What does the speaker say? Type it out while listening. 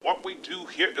do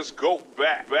here is go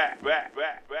back.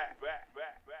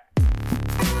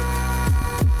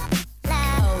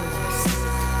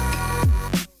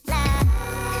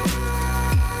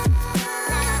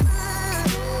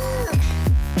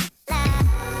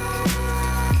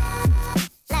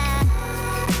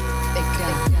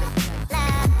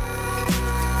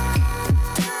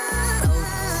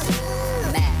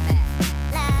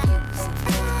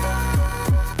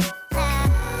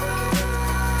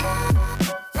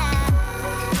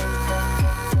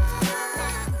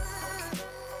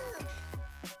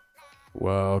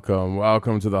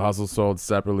 Welcome to The Hustle Sold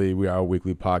Separately. We are a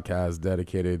weekly podcast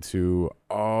dedicated to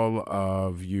all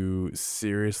of you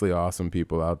seriously awesome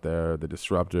people out there, the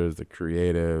disruptors, the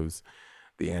creatives,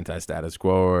 the anti-status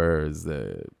quoers,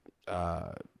 the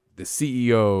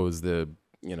CEOs, the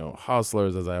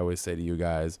hustlers, as I always say to you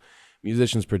guys,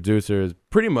 musicians, producers.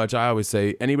 Pretty much, I always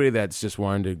say anybody that's just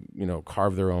wanting to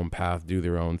carve their own path, do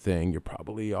their own thing. You're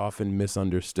probably often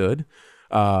misunderstood.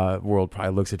 World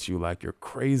probably looks at you like you're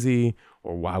crazy,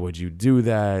 or why would you do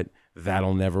that?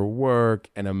 That'll never work,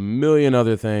 and a million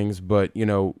other things. But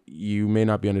you may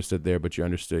not be understood there, but you're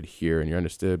understood here, and you're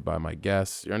understood by my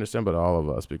guests. You're understood by all of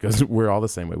us, because we're all the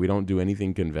same way. We don't do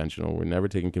anything conventional. We're never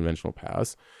taking conventional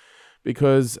paths,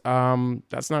 because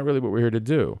that's not really what we're here to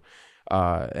do.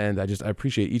 And I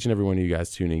appreciate each and every one of you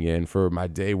guys tuning in. For my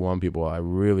day one people, I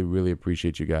really, really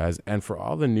appreciate you guys. And for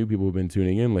all the new people who've been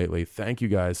tuning in lately, thank you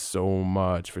guys so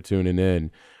much for tuning in.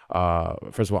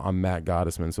 First of all, I'm Matt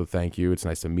Gottesman, so thank you. It's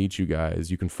nice to meet you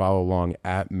guys. You can follow along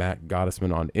at Matt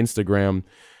Gottesman on Instagram.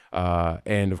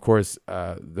 And of course,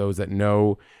 those that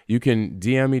know, you can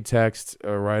DM me, text,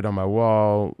 right on my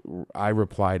wall. I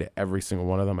reply to every single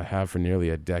one of them. I have for nearly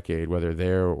a decade, whether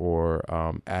there or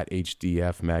at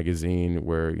HDF Magazine,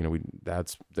 where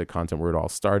that's the content where it all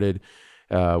started,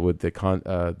 with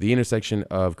the intersection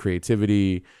of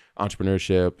creativity,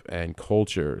 entrepreneurship, and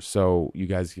culture. So you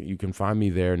guys, you can find me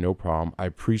there, no problem. I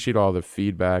appreciate all the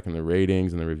feedback and the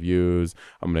ratings and the reviews.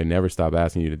 I'm gonna never stop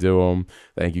asking you to do them.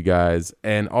 Thank you guys.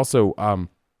 And also,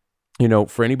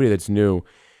 for anybody that's new,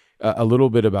 a little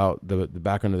bit about the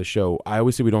background of the show. I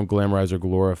always say we don't glamorize or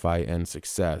glorify end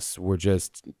success.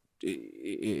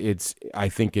 I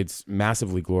think it's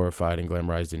massively glorified and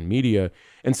glamorized in media,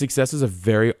 and success is a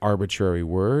very arbitrary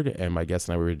word. And my guest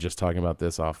and I were just talking about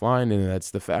this offline, and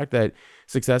that's the fact that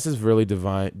success is really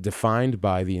defined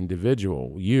by the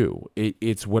individual, you.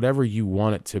 It's whatever you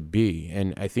want it to be.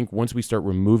 And I think once we start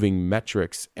removing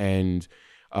metrics and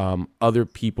other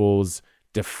people's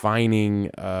defining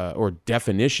or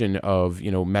definition of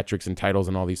metrics and titles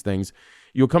and all these things,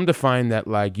 you'll come to find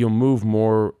that you'll move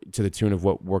more to the tune of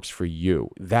what works for you.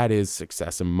 That is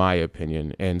success, in my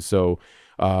opinion. And so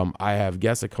I have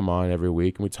guests that come on every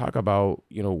week, and we talk about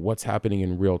what's happening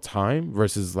in real time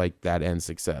versus that end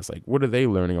success. What are they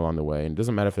learning along the way? And it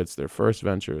doesn't matter if it's their first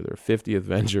venture, their 50th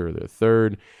venture, or their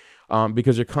third,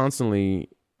 because you're constantly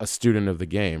a student of the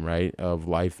game, right? Of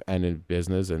life and in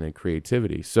business and in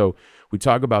creativity. So we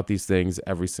talk about these things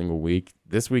every single week.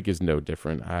 This week is no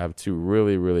different. I have two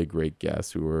really, really great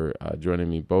guests who are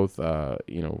joining me both,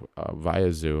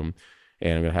 via Zoom,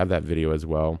 and I'm going to have that video as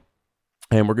well.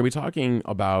 And we're going to be talking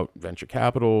about venture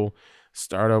capital,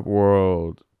 startup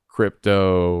world,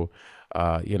 crypto,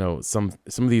 some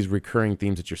of these recurring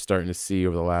themes that you're starting to see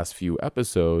over the last few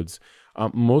episodes.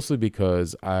 Mostly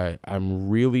because I'm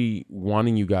really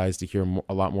wanting you guys to hear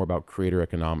a lot more about creator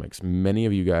economics. Many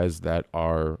of you guys that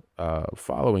are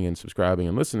following and subscribing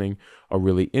and listening are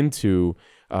really into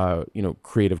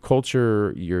creative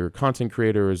culture. You're content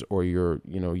creators, or you're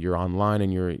online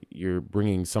and you're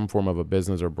bringing some form of a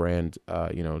business or brand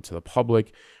to the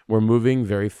public. We're moving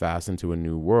very fast into a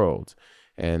new world,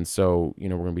 and so we're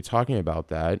going to be talking about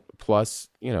that. Plus,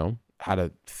 how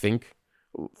to think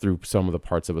through some of the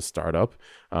parts of a startup,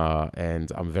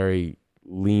 and I'm very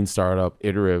lean startup,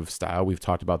 iterative style. We've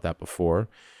talked about that before.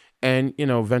 And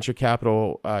venture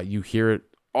capital, you hear it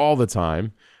all the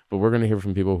time, but we're going to hear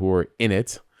from people who are in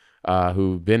it,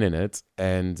 who've been in it,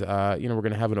 and we're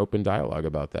going to have an open dialogue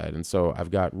about that. And so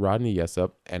I've got Rodney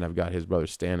Yessup, and I've got his brother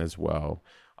Stan as well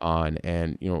on.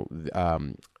 And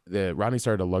Rodney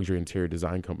started a luxury interior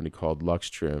design company called Lux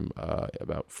Trim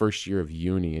about first year of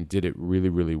uni, and did it really,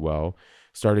 really well.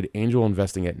 Started angel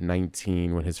investing at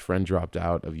 19 when his friend dropped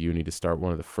out of uni to start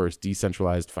one of the first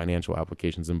decentralized financial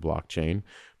applications in blockchain.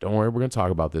 Don't worry, we're going to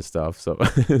talk about this stuff. So,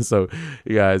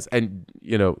 you guys, and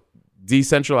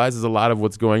decentralized is a lot of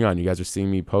what's going on. You guys are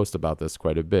seeing me post about this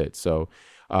quite a bit. So,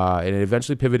 and it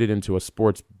eventually pivoted into a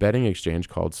sports betting exchange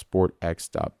called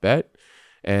SportX.bet.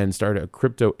 And started a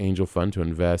crypto angel fund to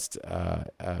invest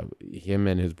him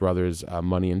and his brother's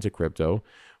money into crypto.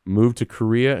 moved to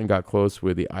Korea and got close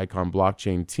with the Icon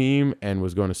blockchain team and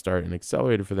was going to start an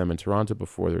accelerator for them in Toronto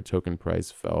before their token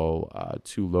price fell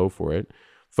too low for it.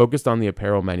 Focused on the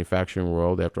apparel manufacturing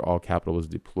world after all capital was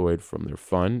deployed from their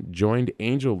fund, joined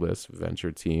AngelList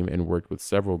venture team and worked with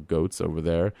several GOATs over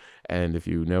there. And if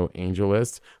you know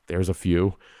AngelList, there's a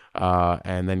few.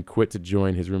 And then quit to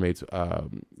join his roommate's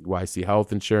YC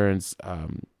Health Insurance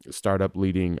startup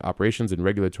leading operations and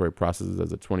regulatory processes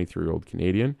as a 23-year-old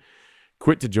Canadian.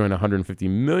 Quit to join a $150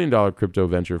 million crypto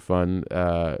venture fund,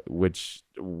 which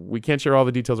we can't share all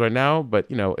the details right now, but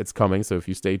it's coming. So if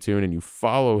you stay tuned and you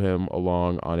follow him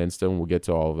along on Insta, and we'll get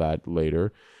to all of that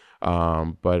later,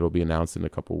 but it'll be announced in a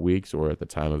couple of weeks or at the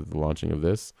time of the launching of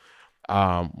this.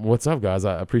 What's up, guys?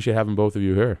 I appreciate having both of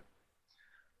you here.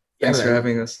 Thanks for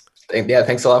having us.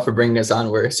 Thanks a lot for bringing us on.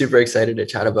 We're super excited to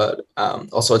chat about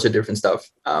all sorts of different stuff.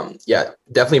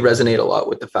 Definitely resonate a lot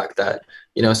with the fact that,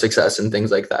 success and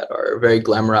things like that are very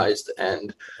glamorized,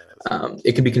 and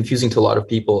it can be confusing to a lot of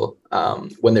people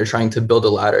when they're trying to build a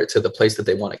ladder to the place that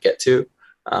they want to get to.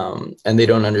 And they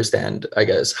don't understand, I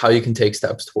guess, how you can take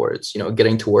steps towards,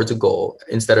 getting towards a goal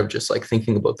instead of just like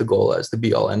thinking about the goal as the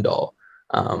be all end all.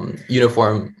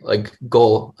 Uniform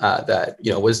goal that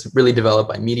was really developed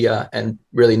by media and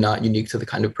really not unique to the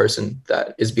kind of person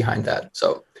that is behind that.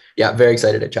 So very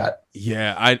excited to chat.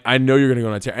 I know you're gonna go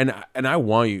on a tear, and I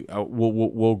want you.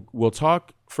 We'll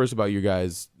talk first about your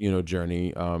guys'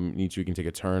 journey. Each we can take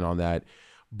a turn on that.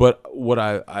 But what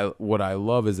I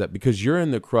love is that because you're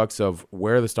in the crux of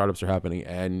where the startups are happening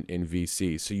and in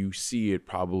VC, so you see it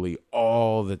probably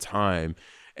all the time.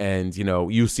 And,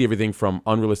 you see everything from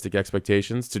unrealistic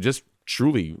expectations to just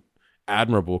truly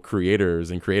admirable creators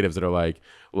and creatives that are like,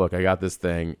 look, I got this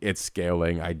thing. It's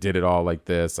scaling. I did it all like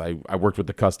this. I worked with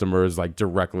the customers like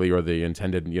directly or the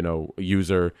intended,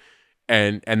 user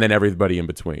and then everybody in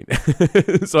between.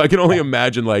 So I can only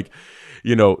imagine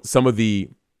some of the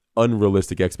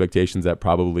unrealistic expectations that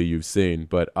probably you've seen.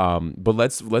 But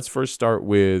let's first start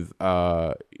with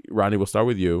Rodney. We'll start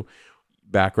with you.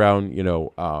 Background,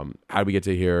 how do we get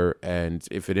to here, and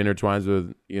if it intertwines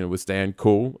with with Stan,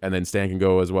 cool, and then Stan can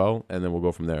go as well, and then we'll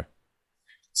go from there.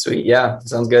 Sweet.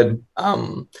 Sounds good.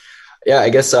 I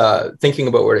guess thinking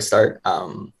about where to start,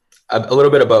 a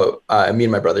little bit about me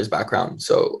and my brother's background.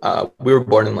 So we were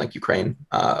born in Ukraine.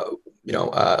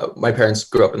 My parents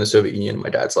grew up in the Soviet Union. My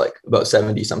dad's about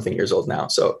 70 something years old now,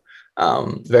 so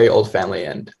very old family.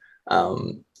 And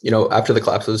after the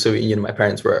collapse of the Soviet Union, my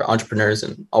parents were entrepreneurs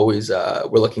and always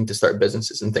were looking to start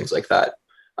businesses and things like that.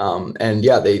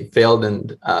 They failed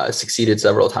and succeeded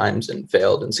several times, and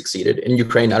failed and succeeded. In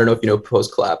Ukraine, I don't know if you know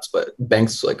post-collapse, but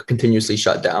banks continuously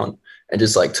shut down and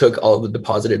just took all of the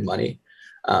deposited money.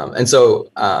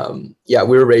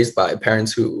 We were raised by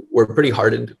parents who were pretty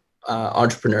hardened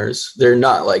entrepreneurs. They're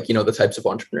not the types of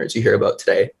entrepreneurs you hear about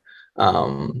today.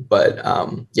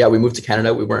 We moved to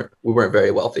Canada. We weren't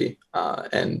very wealthy.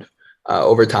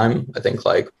 Over time, I think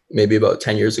maybe about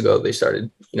 10 years ago, they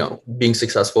started, being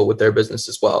successful with their business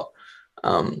as well.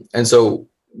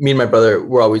 Me and my brother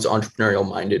were always entrepreneurial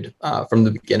minded from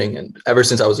the beginning. And ever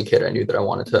since I was a kid, I knew that I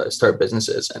wanted to start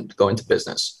businesses and go into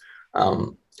business. I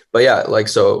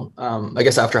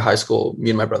guess after high school, me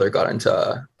and my brother got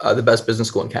into the best business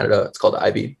school in Canada. It's called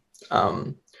IB.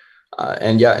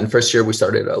 In first year, we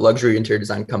started a luxury interior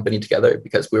design company together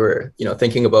because we were,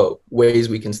 thinking about ways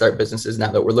we can start businesses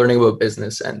now that we're learning about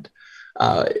business. And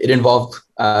it involved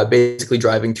basically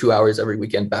driving 2 hours every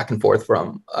weekend back and forth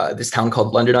from this town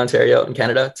called London, Ontario in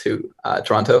Canada to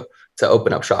Toronto to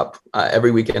open up shop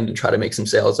every weekend and try to make some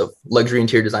sales of luxury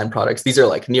interior design products. These are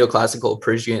neoclassical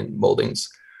Parisian moldings.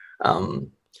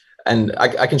 And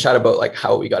I can chat about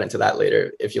how we got into that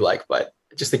later if you like, but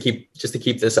just to keep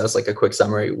this as a quick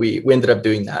summary, we ended up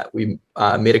doing that. We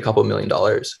made a couple $1 million.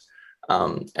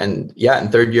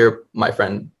 In third year, my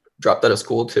friend dropped out of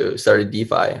school to start a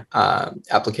DeFi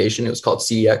application. It was called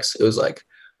CDX. It was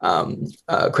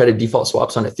credit default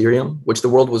swaps on Ethereum, which the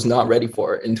world was not ready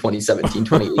for in 2017,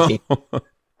 2018.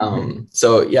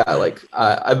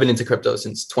 I've been into crypto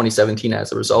since 2017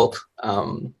 as a result.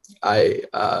 I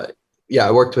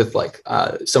worked with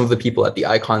some of the people at the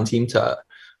Icon team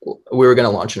we were going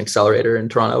to launch an accelerator in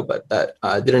Toronto, but that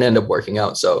didn't end up working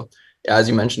out. So as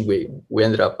you mentioned, we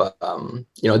ended up,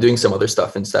 doing some other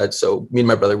stuff instead. So me and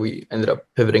my brother, we ended up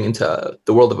pivoting into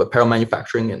the world of apparel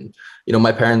manufacturing. And,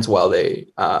 my parents, while they,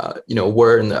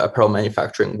 were in the apparel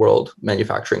manufacturing world,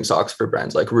 manufacturing socks for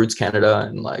brands like Roots Canada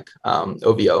and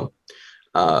OVO,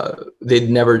 they'd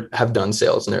never have done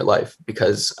sales in their life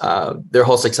because their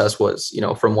whole success was,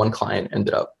 from one client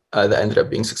that ended up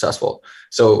being successful.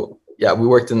 So we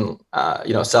worked in,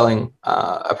 selling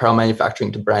apparel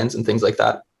manufacturing to brands and things like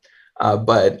that.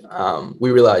 But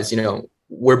we realized,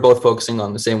 we're both focusing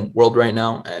on the same world right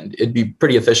now, and it'd be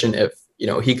pretty efficient if,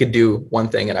 he could do one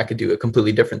thing and I could do a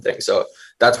completely different thing. So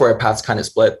that's where our paths kind of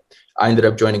split. I ended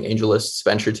up joining AngelList's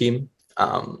venture team.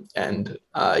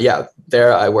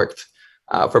 There I worked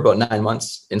for about 9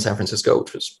 months in San Francisco,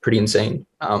 which was pretty insane.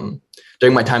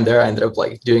 During my time there, I ended up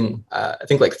doing, I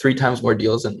think 3 times more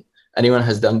deals than anyone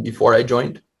has done before I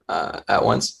joined at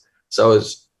once. So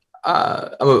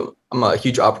I'm a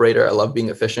huge operator. I love being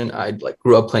efficient. I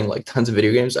grew up playing tons of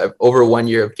video games. I've over 1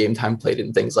 year of game time played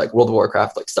in things like World of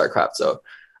Warcraft, StarCraft. So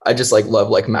I just love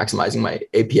maximizing my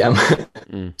APM.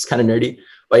 It's kind of nerdy.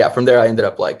 But yeah, from there I ended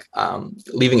up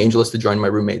leaving AngelList to join my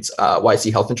roommate's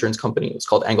YC health insurance company. It's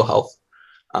called Angle Health.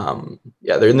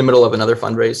 They're in the middle of another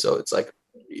fundraise, so it's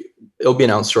it'll be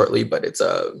announced shortly, but it's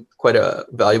quite a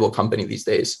valuable company these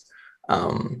days. I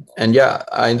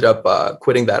ended up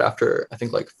quitting that after I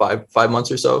think 5 months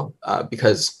or so,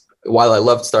 because while I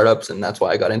loved startups and that's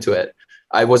why I got into it,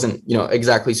 I wasn't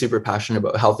exactly super passionate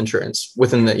about health insurance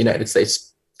within the United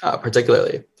States,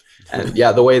 particularly. And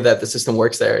yeah, the way that the system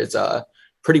works there is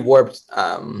pretty warped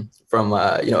from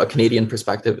a Canadian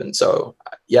perspective, and so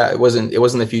it wasn't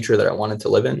the future that I wanted to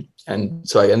live in, and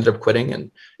so I ended up quitting.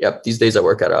 And these days I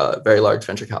work at a very large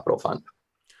venture capital fund.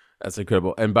 That's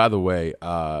incredible. And by the way,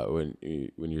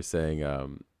 when you're saying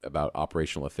about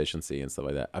operational efficiency and stuff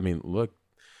like that, I mean, look,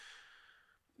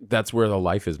 that's where the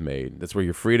life is made. That's where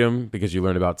your freedom, because you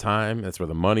learn about time. That's where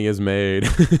the money is made.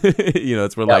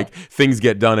 That's where things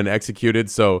get done and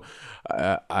executed. So,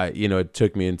 it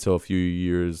took me until a few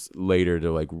years later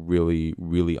to really,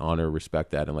 really honor,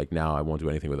 respect that. And now I won't do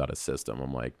anything without a system.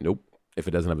 I'm nope. If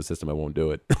it doesn't have a system, I won't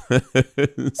do it.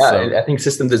 I think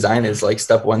system design is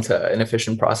step one to an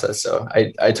efficient process. So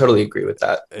I totally agree with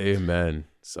that. Amen.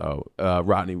 So,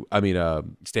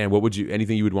 Stan,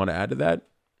 anything you would want to add to that?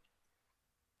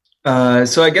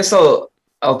 So I guess I'll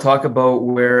talk about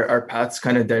where our paths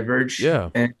kind of diverge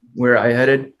and where I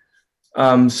headed.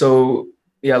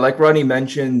 Like Rodney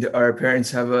mentioned, our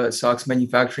parents have a socks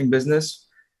manufacturing business,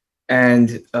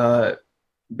 and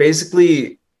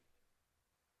basically,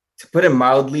 to put it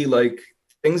mildly,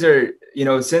 things are,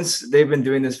 since they've been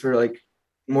doing this for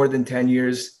more than 10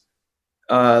 years,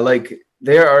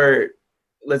 there are,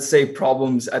 let's say,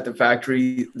 problems at the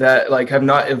factory that have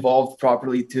not evolved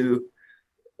properly to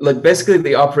basically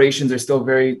the operations are still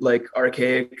very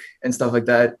archaic and stuff like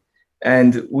that.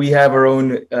 And we have our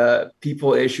own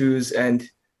people issues, and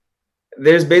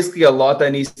there's basically a lot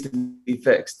that needs to be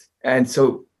fixed. And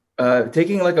so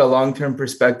taking a long-term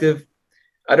perspective,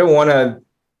 I don't want to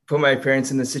put my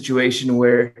parents in the situation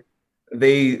where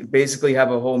they basically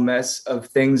have a whole mess of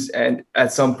things, and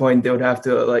at some point they would have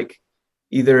to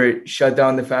either shut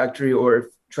down the factory or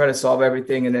try to solve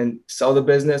everything and then sell the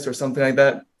business or something like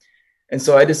that. And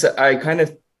so I kind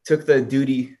of took the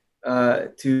duty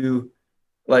to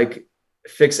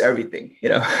fix everything,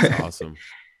 That's awesome.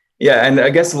 Yeah. And I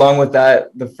guess along with that,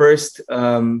 the first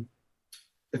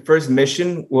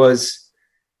mission was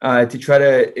to try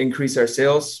to increase our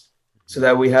sales so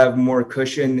that we have more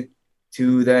cushion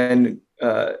to then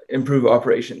improve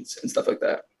operations and stuff like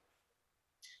that.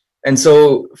 And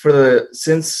so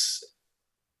since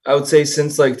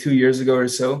 2 years ago or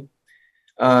so,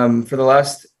 for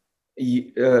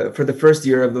the first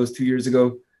year of those 2 years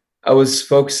ago, I was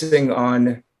focusing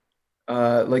on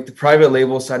the private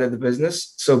label side of the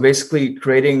business. So basically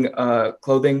creating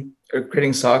clothing or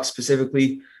creating socks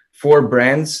specifically for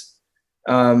brands,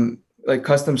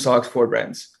 custom socks for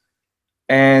brands.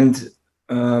 And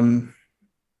and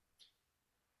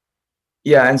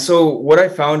so what I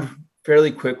found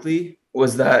fairly quickly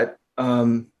was that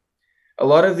a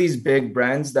lot of these big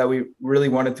brands that we really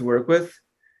wanted to work with,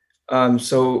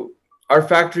 so our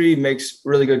factory makes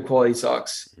really good quality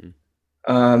socks.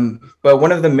 But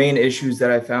one of the main issues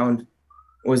that I found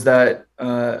was that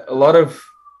a lot of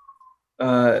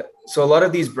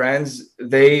these brands,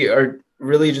 they are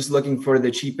really just looking for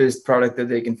the cheapest product that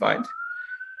they can find.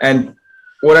 And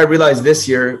what I realized this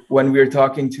year when we were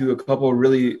talking to a couple of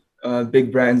really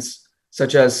big brands,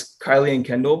 such as Kylie and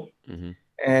Kendall,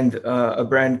 and a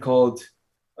brand called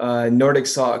Nordic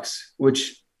Socks,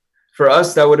 which for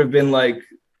us, that would have been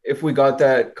if we got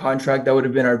that contract, that would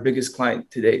have been our biggest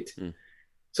client to date.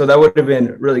 So that would have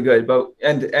been really good. But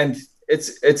and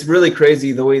it's really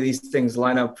crazy the way these things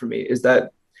line up for me is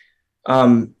that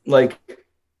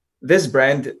this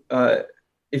brand,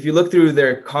 if you look through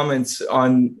their comments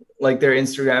on their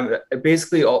Instagram,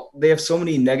 basically they have so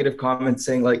many negative comments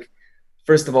saying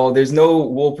first of all, there's no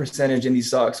wool percentage in these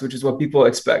socks, which is what people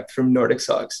expect from Nordic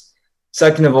Socks.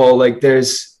 Second of all,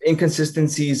 there's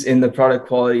inconsistencies in the product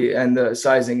quality and the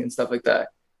sizing and stuff like that.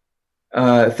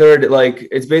 Third, like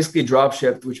it's basically drop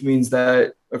shipped, which means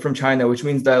that from China, which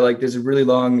means that like there's a really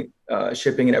long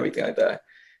shipping and everything like that.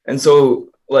 And so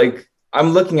like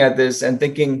I'm looking at this and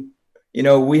thinking,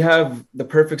 we have the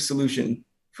perfect solution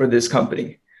for this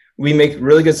company. We make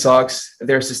really good socks.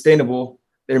 They're sustainable.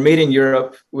 They're made in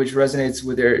Europe, which resonates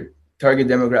with their target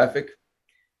demographic.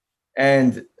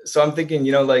 And so I'm thinking,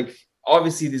 like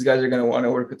obviously these guys are going to want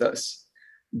to work with us,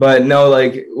 but no,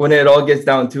 like when it all gets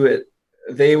down to it,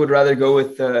 they would rather go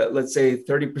with, let's say,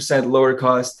 30% lower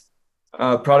cost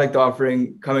product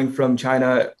offering coming from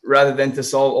China rather than to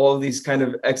solve all of these kind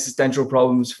of existential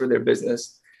problems for their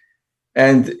business.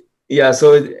 And yeah,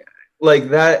 so like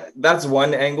that's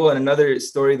one angle. And another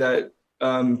story that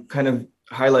kind of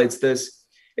highlights this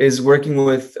is working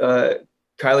with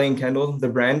Kylie and Kendall, the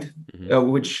brand,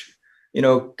 which,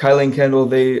 Kylie and Kendall,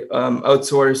 they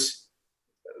outsource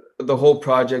the whole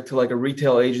project to like a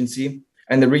retail agency.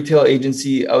 And the retail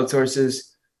agency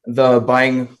outsources the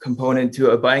buying component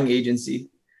to a buying agency.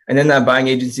 And then that buying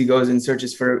agency goes and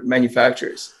searches for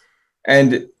manufacturers.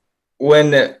 And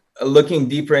when looking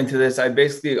deeper into this, I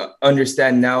basically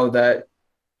understand now that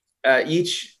at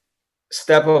each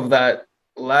step of that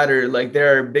ladder, like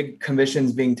there are big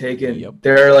commissions being taken. Yep.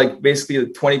 There are like basically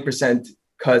 20%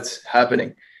 cuts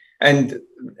happening. And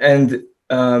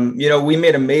we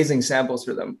made amazing samples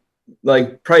for them,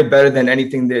 like probably better than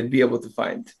anything they'd be able to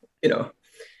find,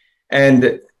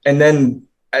 and then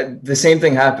the same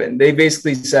thing happened. They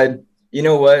basically said, you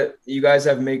know what, you guys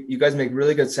make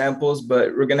really good samples,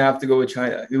 but we're going to have to go with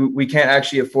China. We can't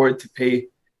actually afford to pay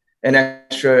an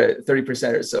extra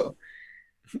 30% or so.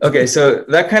 Okay. So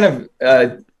that kind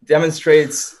of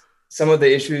demonstrates some of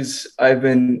the issues I've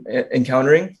been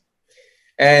encountering.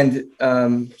 And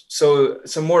so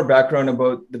some more background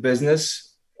about the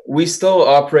business. We still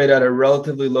operate at a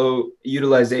relatively low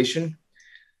utilization.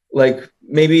 Like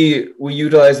maybe we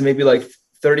utilize maybe like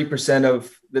 30%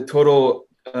 of the total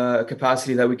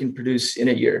capacity that we can produce in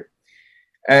a year.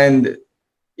 And,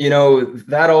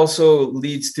 that also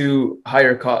leads to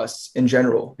higher costs in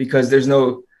general because there's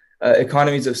no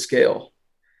economies of scale.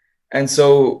 And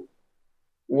so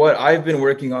what I've been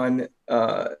working on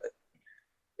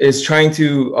is trying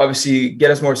to obviously get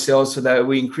us more sales so that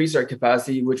we increase our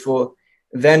capacity, which will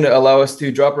then allow us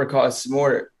to drop our costs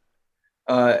more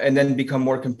and then become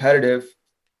more competitive,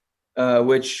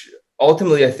 which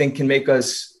ultimately I think can make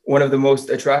us one of the most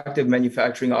attractive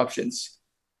manufacturing options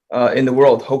in the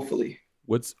world, hopefully.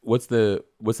 What's the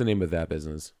name of that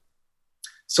business?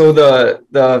 So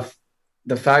the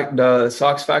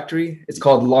socks factory, it's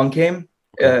called Longcame.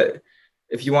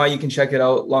 If you want, you can check it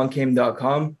out,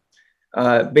 longcame.com.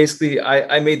 Basically,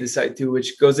 I made the site too,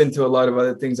 which goes into a lot of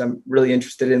other things I'm really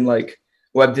interested in, like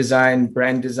web design,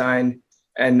 brand design,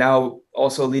 and now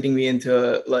also leading me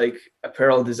into like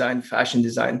apparel design, fashion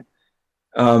design.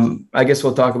 I guess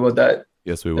we'll talk about that.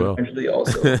 Yes, we will. Eventually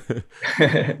also.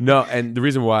 No, and the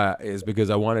reason why is because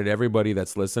I wanted everybody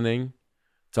that's listening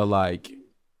to like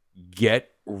get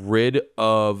rid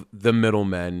of the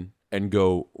middlemen and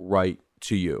go right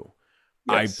to you.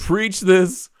 Yes. I preach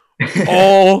this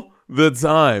all the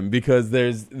time because there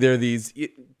are these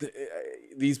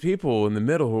people in the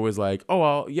middle who is like, oh,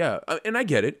 well, yeah, and I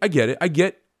get it. I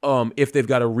get if they've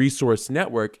got a resource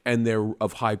network and they're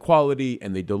of high quality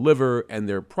and they deliver and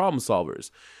they're problem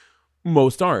solvers.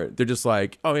 Most aren't. They're just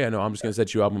like, oh yeah, no, I'm just gonna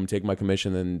set you up. I'm gonna take my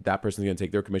commission, and that person's gonna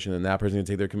take their commission, and that person's gonna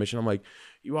take their commission. I'm like,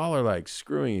 you all are like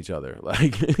screwing each other,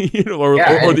 like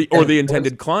or the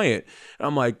intended client. And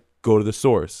I'm like, go to the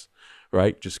source,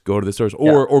 right? Just go to the source,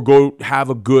 or go have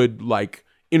a good like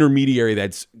intermediary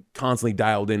that's constantly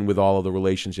dialed in with all of the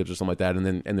relationships or something like that,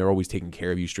 and they're always taking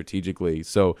care of you strategically.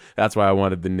 So that's why I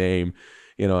wanted the name,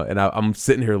 And I'm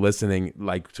sitting here listening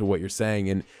like to what you're saying,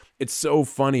 and it's so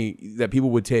funny that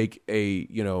people would take I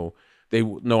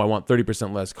want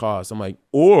 30% less cost. I'm like,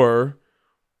 or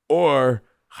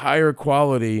higher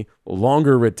quality,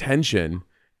 longer retention,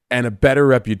 and a better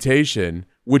reputation,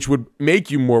 which would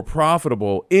make you more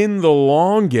profitable in the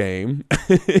long game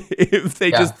if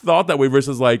they just thought that way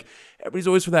versus like everybody's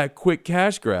always for that quick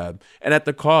cash grab and at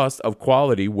the cost of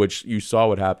quality, which you saw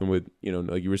what happened with,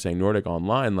 like you were saying, Nordic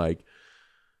Online, like,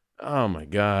 oh my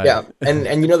God. Yeah. And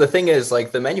the thing is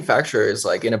like the manufacturers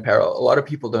like in apparel, a lot of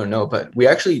people don't know, but we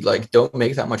actually like don't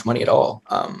make that much money at all.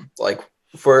 Like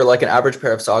for like an average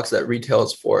pair of socks that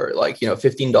retails for like,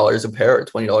 $15 a pair or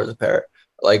 $20 a pair,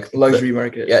 like luxury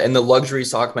market. Yeah. In the luxury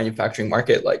sock manufacturing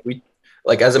market, like we,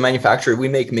 like as a manufacturer, we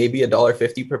make maybe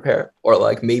 $1.50 per pair or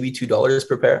like maybe $2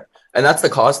 per pair. And that's the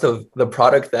cost of the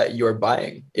product that you're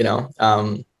buying,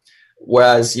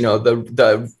 Whereas,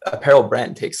 the apparel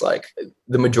brand takes like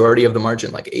the majority of the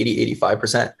margin, like 80,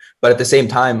 85%. But at the same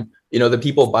time, the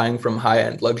people buying from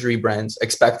high-end luxury brands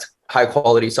expect high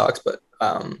quality socks, but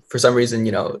for some reason,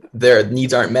 their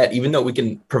needs aren't met, even though we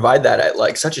can provide that at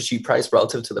like such a cheap price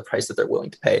relative to the price that they're willing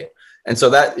to pay. And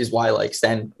so that is why like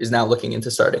Stan is now looking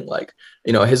into starting like,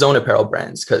 his own apparel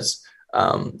brands, because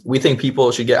we think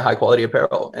people should get high quality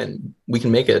apparel and we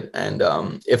can make it. And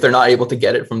if they're not able to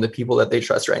get it from the people that they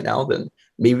trust right now, then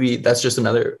maybe that's just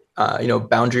another,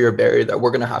 boundary or barrier that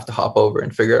we're going to have to hop over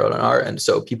and figure out on our end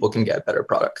so people can get better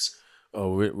products.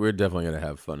 Oh, we're definitely gonna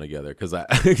have fun together because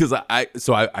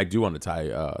I do want to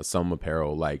tie some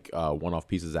apparel like one-off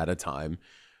pieces at a time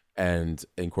and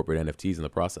incorporate NFTs in the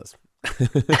process.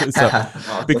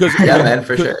 So, because yeah, man,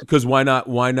 for sure. Because why not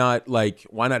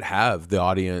have the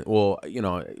audience? Well,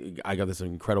 I got this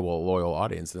incredible loyal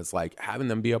audience, and it's like having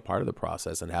them be a part of the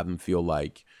process and have them feel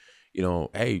like,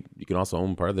 hey, you can also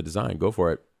own part of the design. Go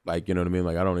for it. Like, you know what I mean?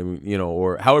 Like, I don't even,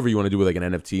 or however you want to do it, like an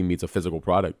NFT meets a physical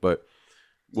product, but.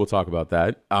 We'll talk about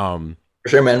that. For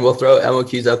sure, man. We'll throw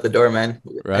MOQs out the door, man.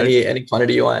 Right? Any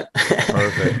quantity you want.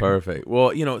 Perfect.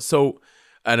 Well, so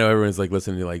I know everyone's like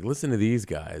listen to these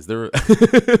guys. They're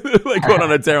like going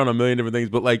on a tear on a million different things,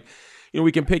 but like,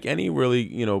 we can pick any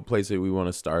really, place that we want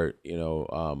to start,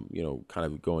 kind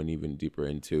of going even deeper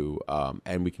into,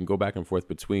 and we can go back and forth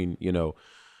between,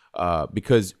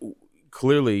 because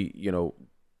clearly,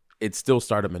 it's still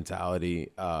startup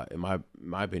mentality, in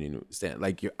my opinion. Stan,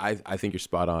 like I think you're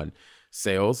spot on.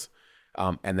 Sales,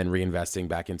 and then reinvesting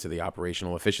back into the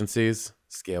operational efficiencies,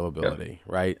 scalability,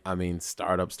 right? I mean,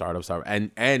 startup,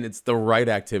 and it's the right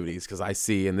activities because I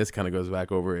see, and this kind of goes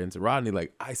back over into Rodney.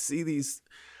 Like I see these,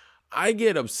 I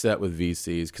get upset with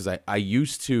VCs because I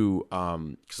used to,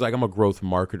 because like I'm a growth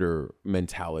marketer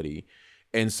mentality.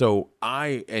 And so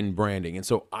and branding. And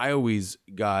so I always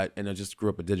and I just grew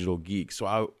up a digital geek. So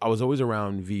I was always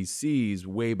around VCs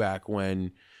way back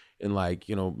when, in like,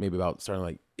 maybe about starting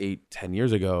like 8-10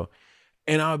 years ago.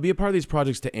 And I would be a part of these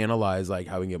projects to analyze like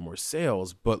how we can get more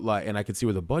sales, but like, and I could see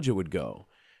where the budget would go.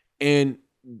 And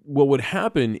what would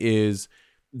happen is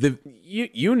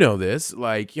this,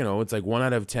 like, it's like 1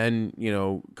 out of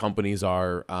 10, companies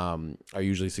are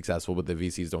usually successful, but the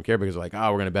VCs don't care because they're like,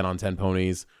 we're going to bet on 10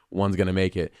 ponies. One's going to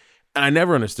make it. And I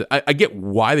never understood. I get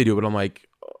why they do it, but I'm like,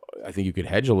 I think you could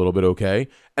hedge a little bit. Okay.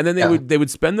 And then they would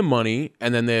spend the money,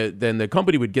 and then the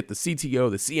company would get the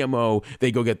CTO, the CMO,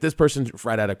 they go get this person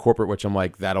right out of corporate, which I'm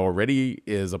like, that already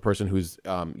is a person who's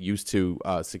used to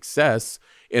success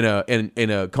in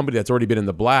a company that's already been in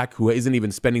the black, who isn't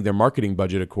even spending their marketing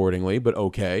budget accordingly, but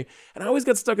okay. And I always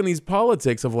got stuck in these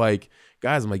politics of like,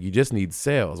 guys, I'm like, you just need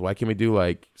sales. Why can't we do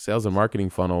like sales and marketing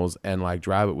funnels and like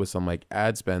drive it with some like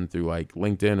ad spend through like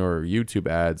LinkedIn or YouTube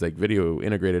ads, like video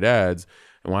integrated ads?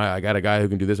 And why I got a guy who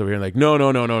can do this over here, and like, no.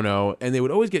 And they would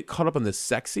always get caught up on the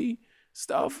sexy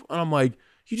stuff. And I'm like,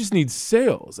 you just need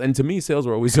sales. And to me, sales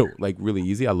are always like really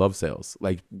easy. I love sales,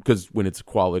 like, because when it's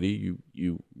quality,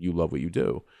 you love what you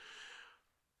do.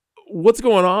 What's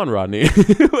going on, Rodney?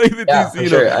 For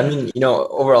sure. I mean,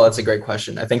 overall, that's a great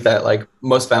question. I think that like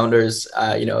most founders,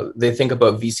 they think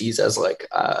about VCs as like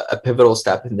a pivotal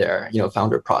step in their,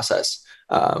 founder process,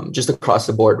 just across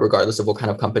the board, regardless of what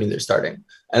kind of company they're starting.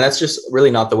 And that's just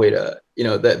really not the way to,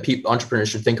 that entrepreneurs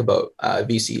should think about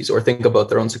VCs or think about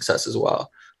their own success as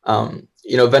well.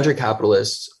 Venture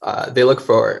capitalists, they look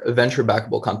for venture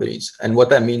backable companies. And what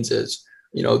that means is,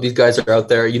 these guys are out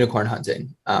there unicorn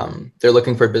hunting. They're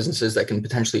looking for businesses that can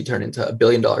potentially turn into $1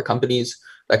 billion companies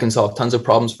that can solve tons of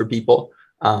problems for people.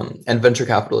 And venture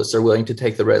capitalists are willing to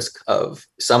take the risk of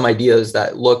some ideas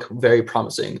that look very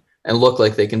promising and look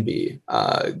like they can be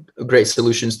great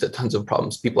solutions to tons of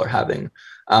problems people are having.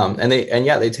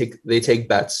 They take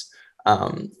bets.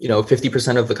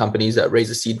 50% of the companies that raise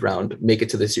a seed round make it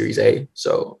to the Series A.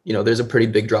 So, there's a pretty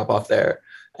big drop off there.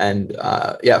 And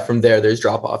from there, there's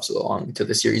drop offs along to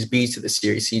the Series B, to the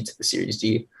Series C, to the Series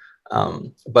D.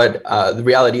 But the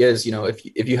reality is,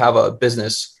 if you have a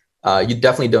business, you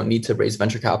definitely don't need to raise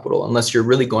venture capital unless you're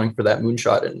really going for that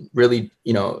moonshot and really,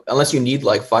 unless you need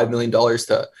like $5 million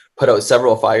to put out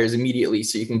several fires immediately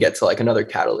so you can get to like another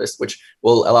catalyst, which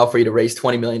will allow for you to raise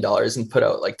 $20 million and put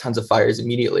out like tons of fires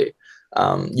immediately.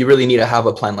 You really need to have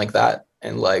a plan like that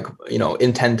and like,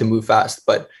 intend to move fast.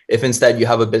 But if instead you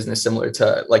have a business similar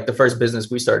to like the first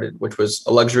business we started, which was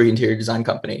a luxury interior design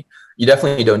company, you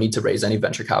definitely don't need to raise any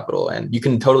venture capital, and you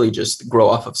can totally just grow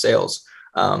off of sales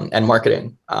and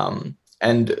marketing.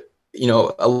 And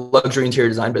a luxury interior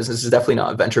design business is definitely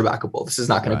not venture backable. This is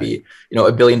not going Right. to be,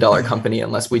 $1 billion company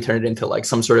unless we turn it into like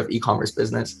some sort of e-commerce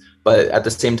business. But at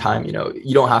the same time, you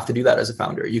don't have to do that as a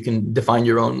founder. You can define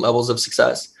your own levels of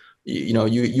success.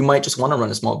 You might just want to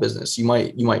run a small business. You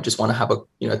might just want to have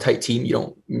a tight team.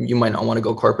 You might not want to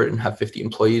go corporate and have 50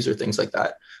 employees or things like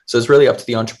that. So it's really up to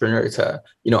the entrepreneur to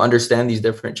understand these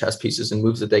different chess pieces and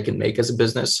moves that they can make as a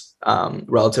business,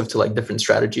 relative to like different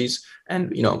strategies,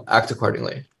 and act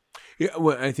accordingly. Yeah,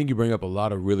 well, I think you bring up a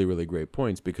lot of really, really great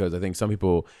points, because I think some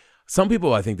people,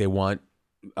 I think they want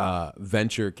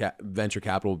venture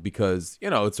capital because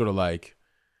it's sort of like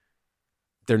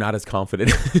they're not as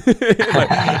confident.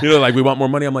 like we want more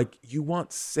money. I'm like, you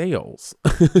want sales.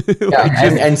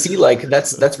 And see, like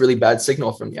that's really bad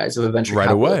signal from the eyes of a venture right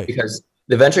capitalist, away, because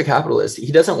the venture capitalist,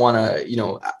 he doesn't want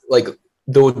to, like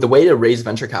the way to raise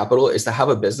venture capital is to have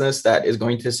a business that is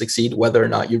going to succeed whether or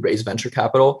not you raise venture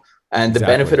capital. And the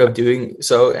benefit of doing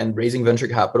so and raising venture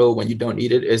capital when you don't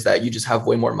need it is that you just have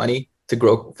way more money to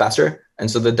grow faster.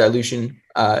 And so the dilution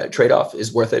trade-off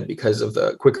is worth it because of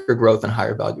the quicker growth and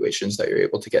higher valuations that you're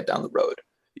able to get down the road.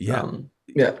 Yeah.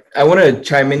 I want to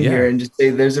chime in here and just say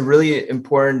there's a really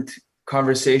important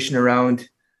conversation around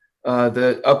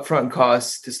the upfront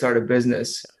costs to start a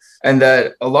business. And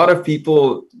that a lot of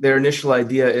people, their initial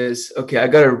idea is, okay, I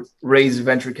got to raise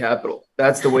venture capital.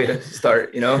 That's the way to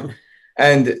start,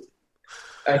 And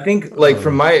I think, like,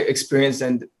 from my experience,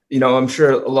 and I'm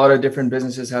sure a lot of different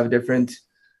businesses have different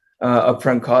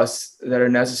upfront costs that are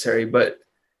necessary, but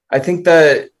I think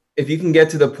that if you can get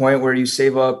to the point where you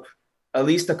save up at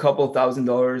least a couple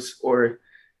 $1,000s, or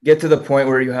get to the point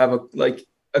where you have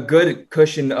a good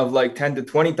cushion of like $10,000 to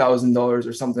 $20,000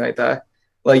 or something like that,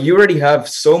 like you already have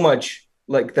so much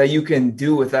like that you can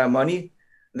do with that money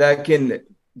that can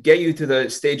get you to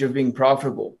the stage of being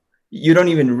profitable. You don't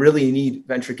even really need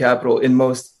venture capital in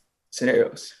most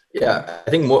scenarios. Yeah, I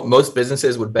think most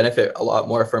businesses would benefit a lot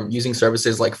more from using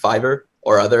services like Fiverr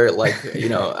or other like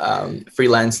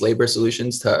freelance labor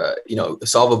solutions to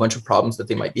solve a bunch of problems that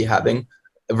they might be having,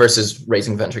 versus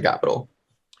raising venture capital.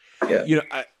 Yeah,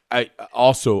 I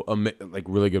also like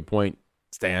really good point,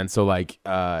 Stan. So like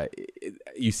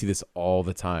you see this all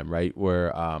the time, right?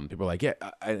 Where people are like,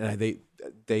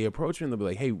 they approach me and they'll be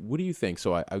like, hey, what do you think?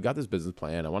 So I've got this business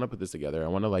plan. I want to put this together. I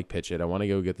want to like pitch it. I want to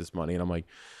go get this money. And I'm like,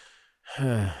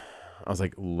 I was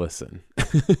like, listen,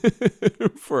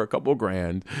 for a couple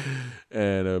grand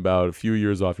and about a few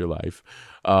years off your life,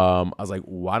 I was like,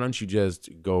 why don't you just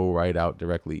go right out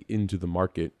directly into the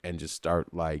market and just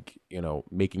start like,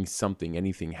 making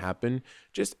anything happen?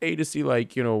 Just A, to see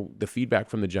like, the feedback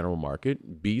from the general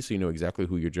market. B, so you know exactly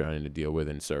who you're trying to deal with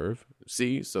and serve.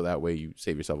 C, so that way you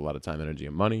save yourself a lot of time, energy,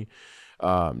 and money.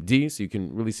 D, so you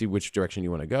can really see which direction you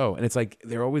want to go. And it's like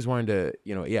they're always wanting to,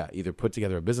 either put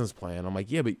together a business plan. I'm like,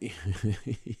 yeah, but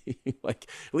like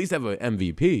at least have an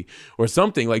MVP or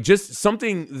something, like just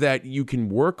something that you can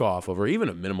work off of, or even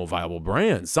a minimal viable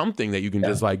brand, something that you can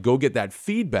just like go get that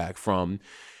feedback from.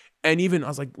 And even I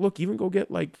was like, look, even go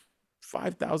get like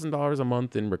 $5,000 a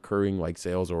month in recurring like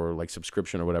sales or like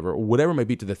subscription or whatever it might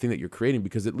be to the thing that you're creating,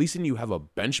 because at least then you have a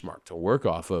benchmark to work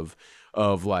off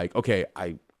of like, okay,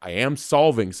 I am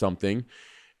solving something.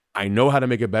 I know how to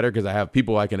make it better because I have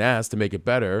people I can ask to make it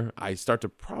better. I start to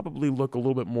probably look a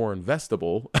little bit more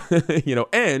investable,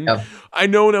 and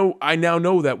I now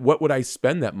know that what would I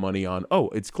spend that money on? Oh,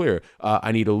 it's clear.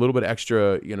 I need a little bit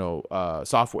extra,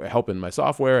 software, help in my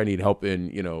software. I need help in,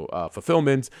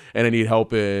 fulfillment, and I need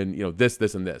help in, this,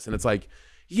 and this. And it's like,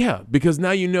 yeah, because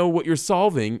now you know what you're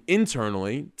solving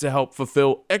internally to help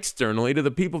fulfill externally to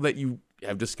the people that you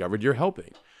have discovered you're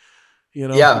helping.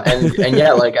 Yeah. And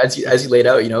yeah, like as you laid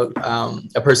out,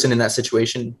 a person in that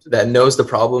situation that knows the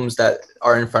problems that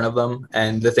are in front of them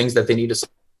and the things that they need to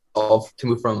solve to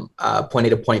move from point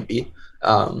A to point B,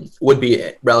 would be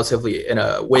relatively in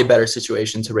a way better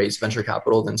situation to raise venture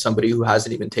capital than somebody who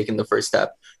hasn't even taken the first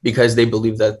step, because they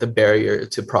believe that the barrier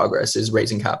to progress is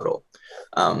raising capital.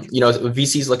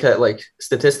 VCs look at like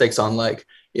statistics on like,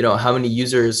 how many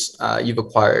users you've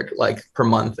acquired like per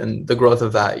month and the growth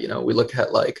of that. We look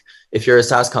at like, if you're a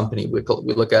SaaS company, we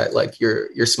look at like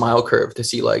your smile curve to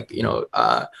see like,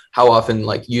 how often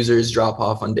like users drop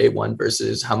off on day one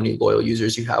versus how many loyal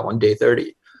users you have on day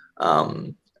 30.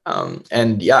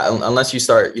 And yeah, unless you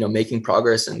start, making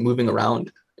progress and moving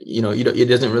around, it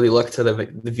doesn't really look to the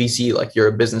VC like you're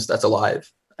a business that's alive.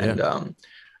 And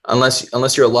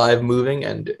unless you're alive, moving,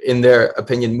 and in their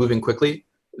opinion, moving quickly,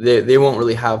 they won't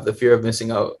really have the fear of missing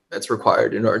out that's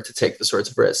required in order to take the sorts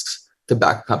of risks to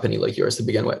back a company like yours to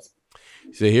begin with.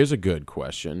 So here's a good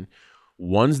question.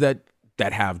 Ones that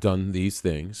have done these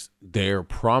things, they're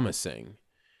promising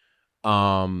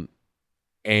And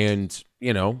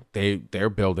they're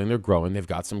building, they're growing, they've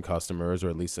got some customers, or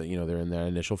at least they're in that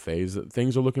initial phase.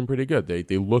 Things are looking pretty good.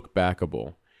 They look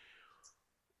backable.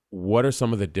 What are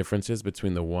some of the differences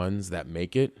between the ones that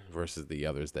make it versus the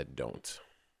others that don't?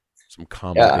 Some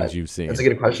common things you've seen. That's a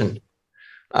good question.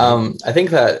 I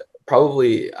think that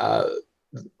probably a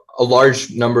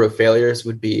large number of failures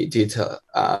would be due to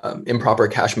improper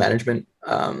cash management.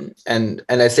 And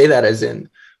I say that as in,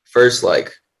 first,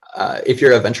 like, if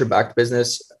you're a venture-backed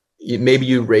business, maybe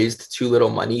you raised too little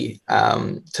money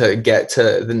to get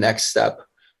to the next step,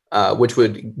 which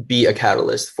would be a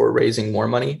catalyst for raising more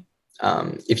money.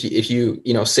 If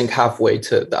you sink halfway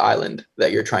to the island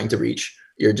that you're trying to reach,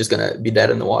 you're just gonna be dead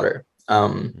in the water.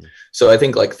 So I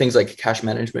think like things like cash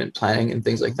management, planning, and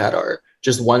things like that are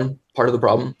just one part of the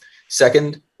problem.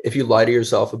 Second, if you lie to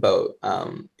yourself about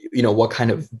what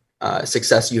kind of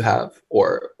success you have,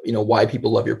 or why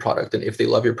people love your product, and if they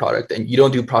love your product, and you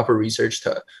don't do proper research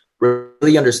to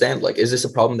really understand, like, is this a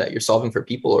problem that you're solving for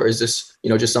people, or is this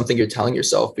just something you're telling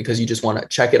yourself because you just want to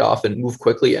check it off and move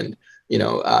quickly and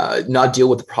not deal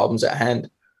with the problems at hand.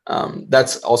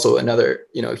 That's also another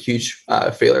huge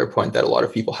failure point that a lot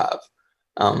of people have.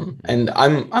 And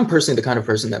I'm personally the kind of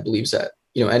person that believes that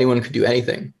anyone could do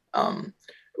anything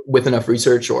with enough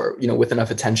research, or with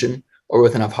enough attention, or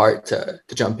with enough heart to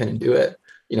jump in and do it.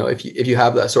 If you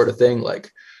have that sort of thing,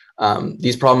 like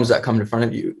these problems that come in front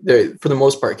of you, they for the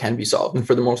most part can be solved, and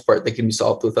for the most part they can be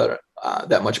solved without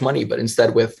that much money, but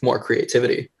instead with more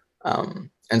creativity. And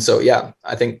so yeah,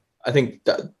 I think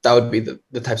that would be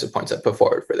the types of points I put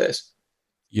forward for this.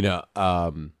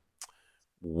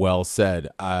 Well said.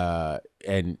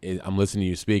 And I'm listening to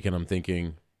you speak, and I'm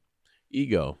thinking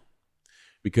ego.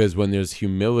 Because when there's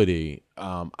humility,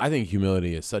 I think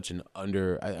humility is such an I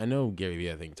know Gary Vee,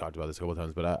 I think, talked about this a couple of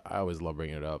times, but I always love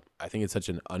bringing it up. I think it's such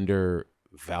an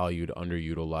undervalued,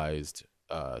 underutilized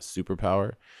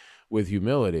superpower. With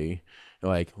humility,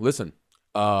 like, listen,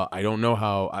 I don't know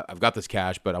how I've got this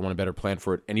cash, but I want a better plan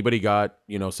for it. Anybody got,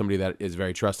 somebody that is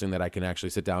very trusting that I can actually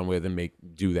sit down with and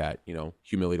do that?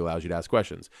 Humility allows you to ask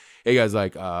questions. Hey guys,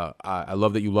 like, I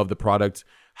love that you love the product.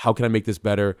 How can I make this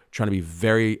better? Trying to be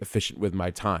very efficient with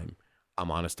my time. I'm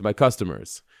honest to my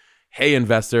customers. Hey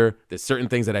investor, there's certain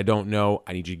things that I don't know.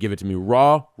 I need you to give it to me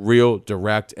raw, real,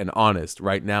 direct, and honest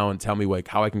right now, and tell me like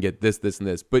how I can get this, this, and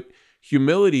this. But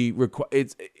humility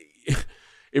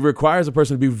it requires a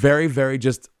person to be very, very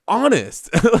just honest,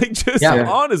 like just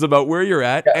honest about where you're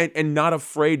at, and not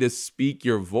afraid to speak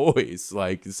your voice.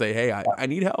 Like say, hey, I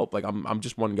need help. Like I'm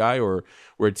just one guy, or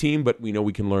we're a team, but we know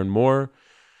we can learn more.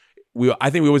 I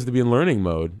think we always have to be in learning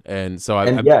mode. And so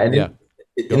in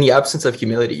the absence of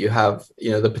humility, you have,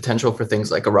 the potential for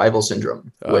things like arrival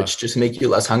syndrome, which just make you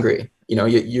less hungry.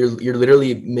 You're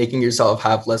literally making yourself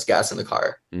have less gas in the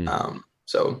car.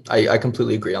 So I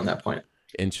completely agree on that point.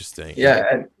 Interesting. Yeah.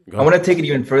 And I want to take it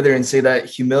even further and say that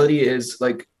humility is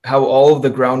like how all of the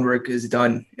groundwork is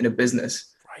done in a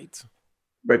business.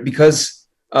 Right. Because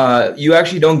you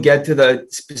actually don't get to the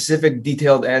specific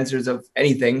detailed answers of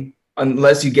anything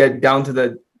unless you get down to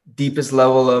the deepest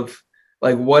level of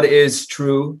like what is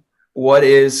true, what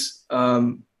is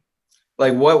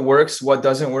like what works, what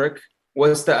doesn't work,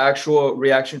 what's the actual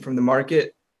reaction from the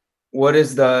market, what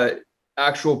is the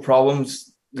actual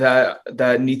problems that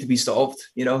need to be solved.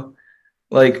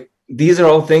 Like these are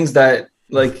all things that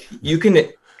like you can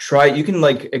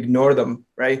like ignore them,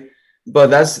 right? But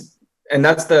that's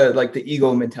the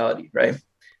ego mentality, right?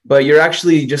 But you're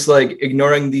actually just like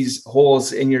ignoring these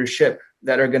holes in your ship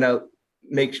that are gonna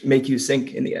make you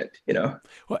sink in the end,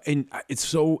 Well, and it's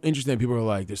so interesting that people are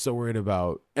like, they're so worried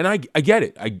about, and I get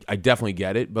it. I definitely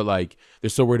get it, but like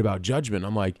they're so worried about judgment.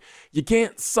 I'm like, you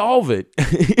can't solve it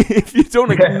if you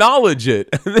don't acknowledge it.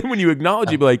 And then when you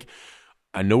acknowledge it, be like,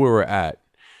 I know where we're at.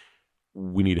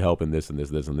 We need help in this and this,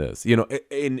 this and this,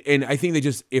 and I think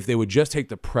if they would just take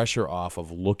the pressure off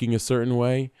of looking a certain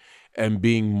way and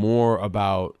being more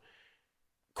about,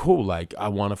 cool, like I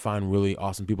want to find really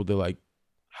awesome people to like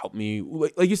help me.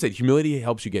 Like you said, humility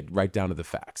helps you get right down to the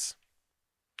facts.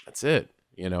 That's it,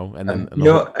 and then,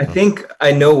 I think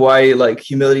I know why like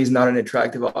humility is not an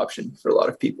attractive option for a lot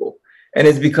of people. And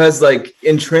it's because like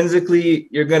intrinsically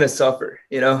you're going to suffer,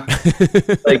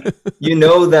 like,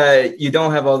 that you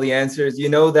don't have all the answers,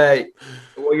 that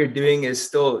what you're doing is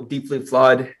still deeply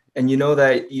flawed, and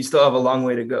that you still have a long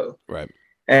way to go. Right.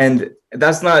 And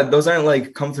those aren't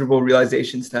like comfortable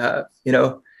realizations to have,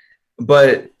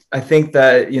 but I think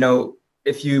that,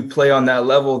 if you play on that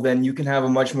level, then you can have a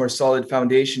much more solid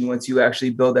foundation once you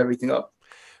actually build everything up.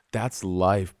 That's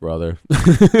life, brother.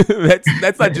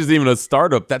 That's not just even a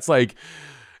startup. That's like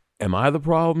am I the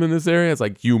problem in this area? It's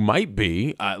like, you might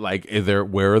be. Like,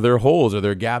 where are there holes? Are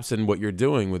there gaps in what you're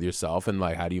doing with yourself? And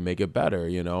like, how do you make it better?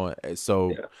 You know?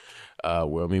 So,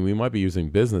 well, I mean, we might be using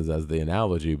business as the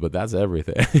analogy, but that's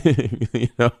everything, you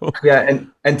know? Yeah.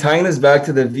 And tying this back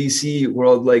to the VC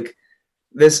world, like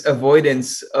this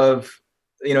avoidance of,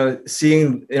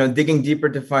 seeing, digging deeper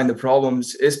to find the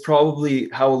problems is probably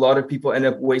how a lot of people end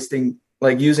up wasting,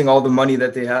 like using all the money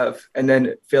that they have and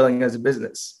then failing as a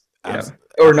business,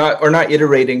 or not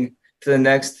iterating to the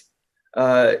next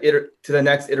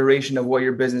iteration of what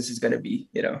your business is going to be,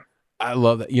 I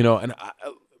love that, and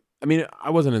I mean, I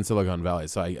wasn't in Silicon Valley,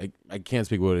 so I can't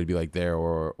speak what it'd be like there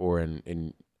or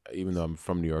in even though I'm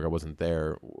from New York, I wasn't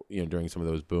there, during some of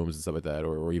those booms and stuff like that,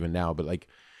 or even now, but like,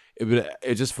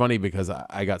 it's just funny because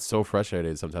I got so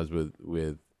frustrated sometimes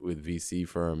with VC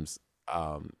firms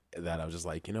that I was just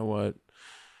like, you know what,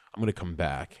 I'm gonna come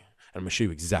back and I'm gonna show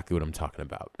you exactly what I'm talking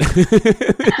about.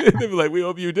 They'd be like, we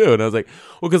hope you do. And I was like,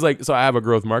 well, because like, so I have a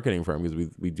growth marketing firm because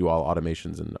we do all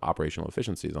automations and operational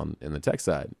efficiencies in the tech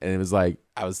side. And it was like,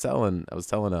 I was telling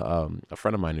a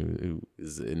friend of mine who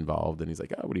is involved, and he's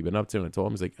like, oh, what have you been up to? And I told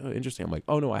him, he's like, oh, interesting. I'm like,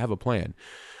 oh no, I have a plan.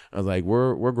 I was like,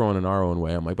 we're growing in our own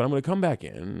way. I'm like, but I'm gonna come back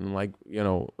in, and like,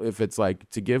 if it's like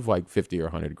to give like 50 or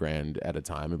 100 grand at a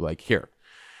time, it'd be like, here,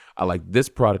 I like this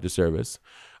product or service.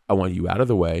 I want you out of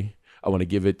the way. I want to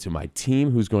give it to my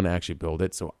team who's going to actually build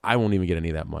it, so I won't even get any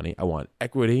of that money. I want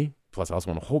equity, plus I also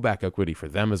want to hold back equity for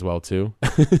them as well too.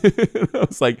 I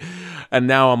was like, and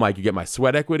now I'm like, you get my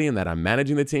sweat equity and that I'm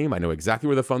managing the team. I know exactly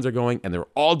where the funds are going, and they're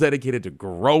all dedicated to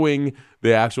growing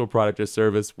the actual product or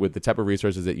service with the type of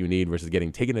resources that you need versus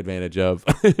getting taken advantage of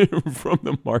from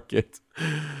the market.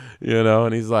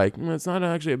 And he's like, it's not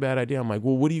actually a bad idea. I'm like,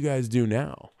 well, what do you guys do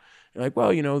now? And like,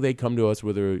 well, they come to us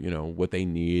with what they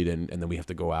need, and then we have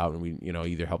to go out and we,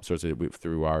 either help source it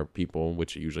through our people,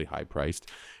 which are usually high priced,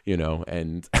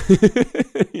 and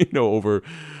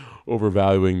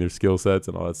overvaluing their skill sets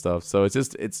and all that stuff. So it's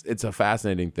just it's a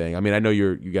fascinating thing. I mean, I know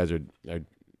you guys are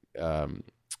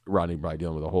Rodney, probably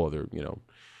dealing with a whole other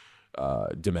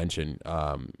dimension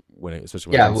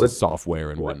especially when it's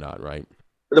software and whatnot, right?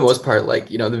 For the most part, like,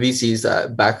 the VCs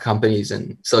that back companies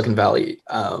in Silicon Valley,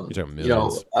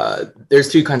 there's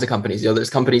two kinds of companies. There's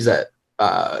companies that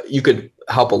you could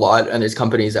help a lot, and there's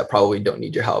companies that probably don't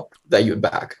need your help that you would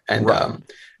back. And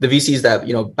the VCs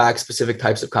that, back specific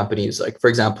types of companies, like, for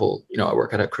example, I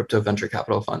work at a crypto venture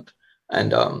capital fund,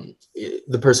 and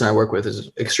the person I work with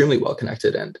is extremely well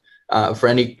connected. And for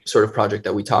any sort of project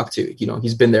that we talk to,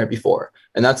 he's been there before.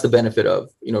 And that's the benefit of,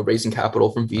 raising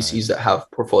capital from VCs that have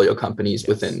portfolio companies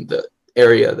within the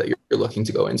area that you're looking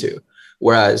to go into.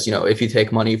 Whereas, if you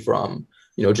take money from,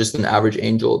 just an average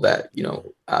angel that,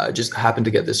 just happened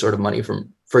to get this sort of money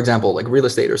from, for example, like real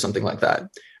estate or something like that.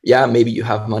 Yeah, maybe you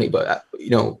have money, but,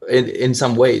 in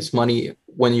some ways, money,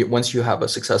 once you have a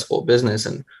successful business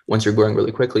and once you're growing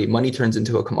really quickly, money turns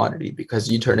into a commodity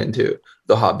because you turn into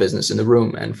the hot business in the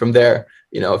room. And from there,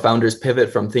 founders pivot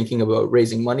from thinking about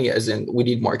raising money as in we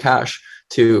need more cash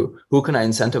to who can I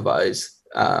incentivize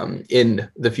in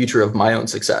the future of my own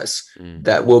success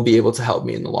that will be able to help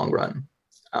me in the long run.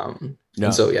 And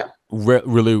so, yeah.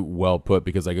 Really well put,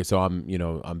 because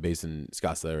I'm based in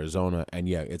Scottsdale, Arizona, and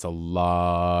it's a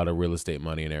lot of real estate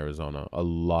money in Arizona, a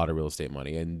lot of real estate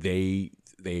money, and they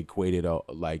equated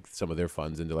like some of their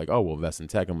funds into like, oh, we'll invest in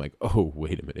tech. I'm like, oh,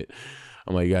 wait a minute.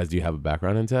 I'm like, guys, do you have a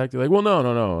background in tech? They're like, well,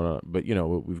 no, but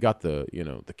we've got the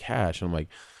the cash. And I'm like,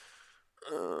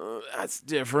 that's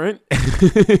different.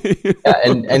 Yeah,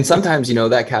 and sometimes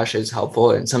that cash is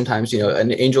helpful, and sometimes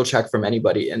an angel check from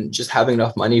anybody and just having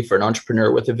enough money for an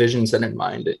entrepreneur with a vision set in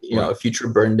mind, a future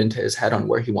burned into his head on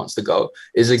where he wants to go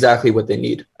is exactly what they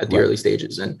need at the early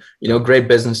stages. And great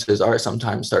businesses are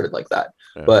sometimes started like that,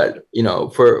 but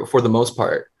for the most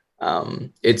part,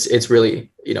 it's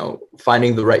really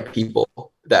finding the right people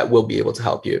that will be able to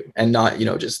help you, and not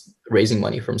just raising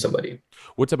money from somebody.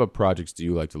 What type of projects do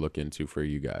you like to look into for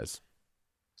you guys?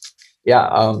 Yeah,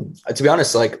 to be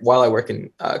honest, like while I work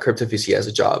in crypto VC as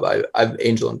a job, I've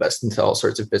angel invested into all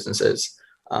sorts of businesses.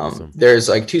 Awesome. There's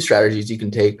like two strategies you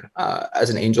can take as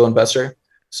an angel investor.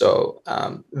 So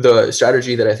the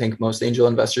strategy that I think most angel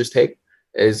investors take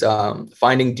is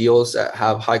finding deals that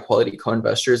have high quality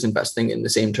co-investors investing in the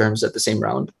same terms at the same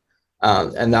round.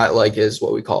 And that is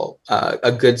what we call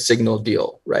a good signal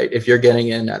deal, right? If you're getting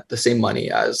in at the same money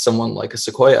as someone like a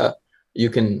Sequoia, you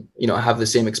can, have the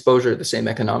same exposure, the same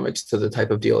economics to the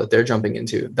type of deal that they're jumping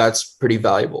into. That's pretty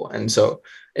valuable. And so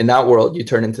in that world, you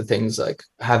turn into things like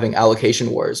having allocation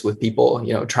wars with people,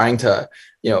 trying to,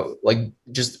 like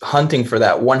just hunting for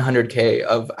that 100K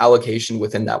of allocation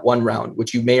within that one round,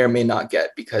 which you may or may not get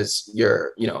because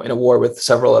you're, in a war with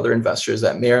several other investors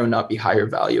that may or may not be higher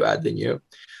value add than you.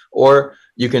 Or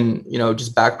you can,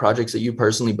 just back projects that you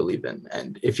personally believe in.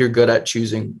 And if you're good at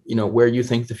choosing, where you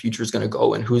think the future is going to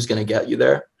go and who's going to get you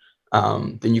there,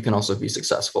 then you can also be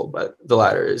successful. But the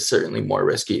latter is certainly more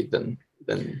risky than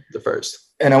the first.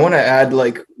 And I want to add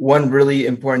like one really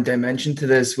important dimension to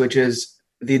this, which is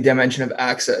the dimension of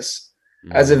access.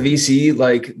 As a VC,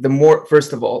 like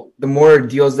first of all, the more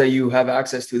deals that you have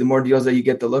access to, the more deals that you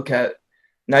get to look at,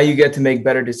 now you get to make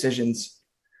better decisions.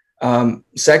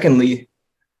 Secondly,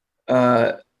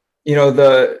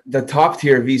 the top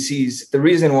tier VCs, the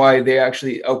reason why they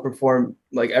actually outperform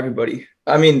like everybody.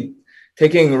 I mean,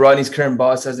 taking Rodney's current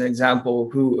boss as an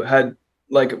example, who had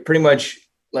like pretty much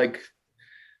like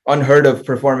unheard of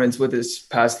performance with his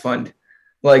past fund.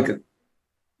 Like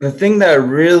the thing that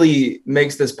really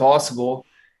makes this possible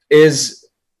is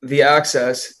the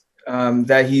access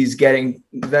that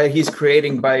he's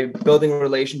creating by building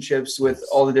relationships with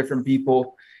all the different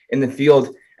people in the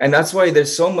field. And that's why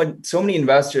there's so many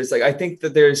investors. Like, I think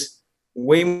that there's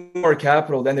way more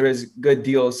capital than there is good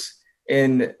deals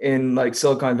in like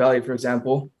Silicon Valley, for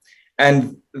example.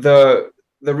 And the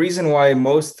reason why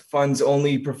most funds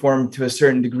only perform to a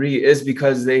certain degree is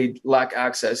because they lack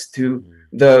access to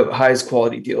the highest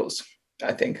quality deals,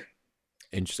 I think.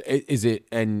 Interesting. Is it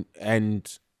and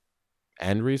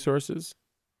resources?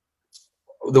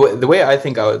 The way I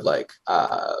think I would like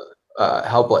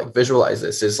help like visualize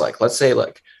this is like, let's say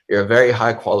like you're a very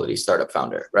high quality startup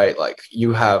founder, right? Like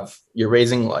you're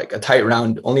raising like a tight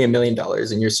round, only $1 million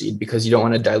in your seed because you don't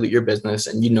want to dilute your business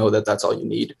and that that's all you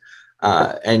need.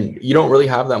 And you don't really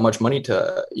have that much money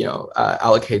to,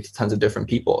 allocate to tons of different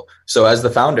people. So as the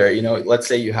founder, let's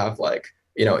say you have like,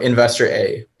 investor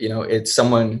A, it's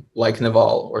someone like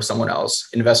Naval or someone else.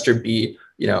 Investor B,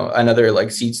 another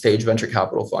like seed stage venture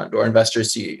capital fund, or investor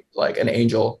C, like an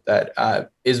angel that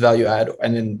is value add,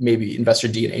 and then maybe investor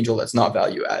D, an angel that's not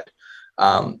value add.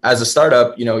 As a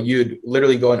startup, you'd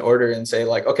literally go in order and say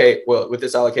like, okay, well, with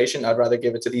this allocation, I'd rather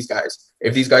give it to these guys.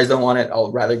 If these guys don't want it,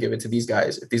 I'll rather give it to these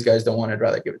guys. If these guys don't want it, I'd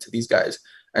rather give it to these guys.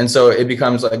 And so it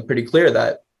becomes like pretty clear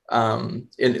that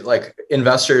like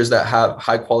investors that have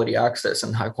high quality access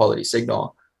and high quality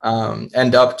signal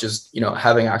end up just,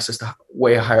 having access to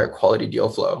way higher quality deal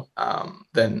flow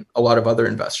than a lot of other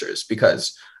investors,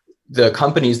 because the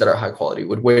companies that are high quality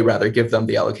would way rather give them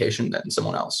the allocation than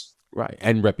someone else. Right.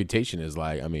 And reputation is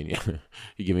like, I mean, you're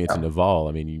giving it to Naval.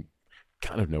 I mean, you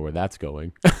kind of know where that's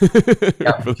going.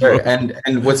 Yeah, for sure.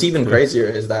 And what's even crazier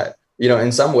is that,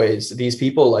 in some ways, these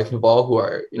people like Naval who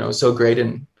are, so great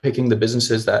in picking the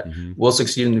businesses that will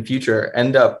succeed in the future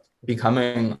end up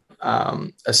becoming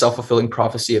a self-fulfilling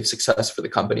prophecy of success for the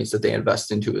companies that they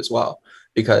invest into as well.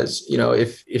 Because,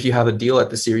 if you have a deal at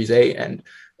the Series A, and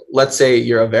let's say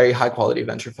you're a very high quality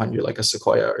venture fund, you're like a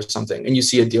Sequoia or something, and you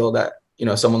see a deal that,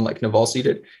 someone like Naval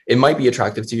seeded, it might be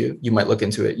attractive to you. You might look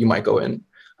into it, you might go in.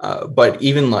 But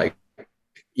even like,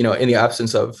 in the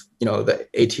absence of, the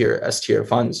A tier, S tier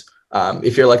funds,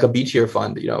 if you're like a B tier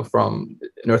fund, from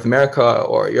North America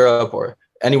or Europe or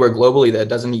anywhere globally that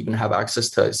doesn't even have access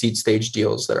to seed stage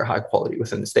deals that are high quality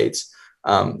within the States,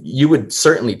 you would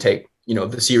certainly take,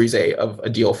 the Series A of a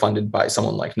deal funded by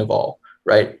someone like Naval,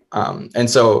 right? And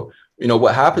so,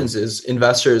 what happens is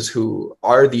investors who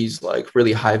are these like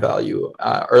really high value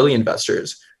early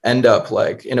investors end up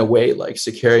like in a way like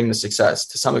securing the success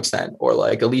to some extent, or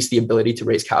like at least the ability to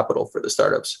raise capital for the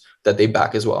startups that they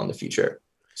back as well in the future.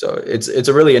 So it's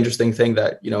a really interesting thing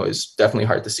that, is definitely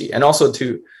hard to see. And also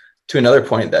to another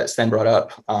point that Stan brought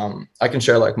up, I can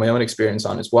share like my own experience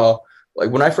on as well.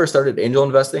 Like when I first started angel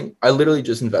investing, I literally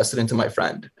just invested into my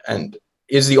friend, and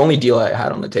is the only deal I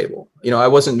had on the table. I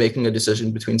wasn't making a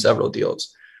decision between several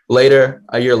deals. Later,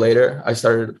 a year later, I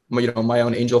started, my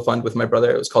own angel fund with my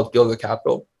brother. It was called Gilga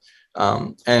Capital.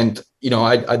 And,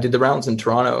 I did the rounds in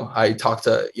Toronto. I talked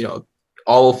to,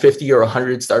 all 50 or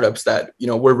 100 startups that,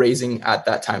 were raising at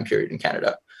that time period in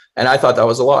Canada. And I thought that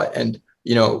was a lot. And,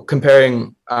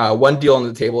 comparing one deal on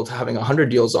the table to having 100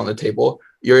 deals on the table,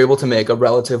 you're able to make a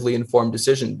relatively informed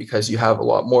decision because you have a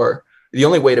lot more. The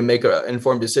only way to make an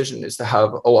informed decision is to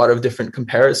have a lot of different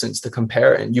comparisons to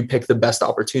compare, and you pick the best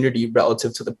opportunity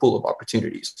relative to the pool of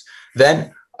opportunities.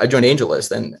 Then I joined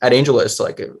AngelList, and at AngelList,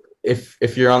 like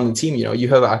if you're on the team, you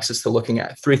have access to looking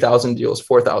at 3,000 deals,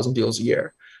 4,000 deals a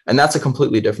year. And that's a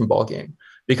completely different ballgame,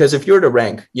 because if you were to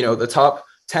rank, the top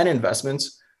 10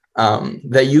 investments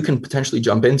that you can potentially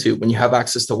jump into when you have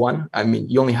access to one. I mean,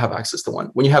 you only have access to one.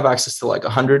 When you have access to like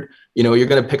 100, you're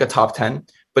going to pick a top 10.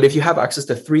 But if you have access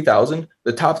to 3,000,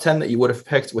 the top 10 that you would have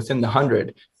picked within the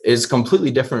 100 is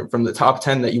completely different from the top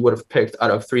 10 that you would have picked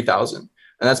out of 3,000. And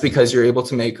that's because you're able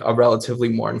to make a relatively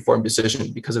more informed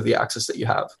decision because of the access that you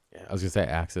have. Yeah, I was gonna say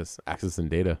access and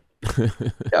data.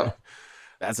 Yeah,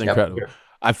 that's incredible. Yep.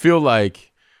 I feel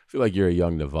like you're a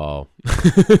young Naval.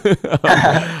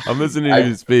 I'm listening to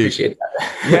you speak. Appreciate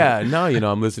that. Yeah, no,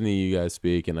 I'm listening to you guys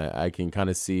speak, and I can kind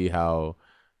of see how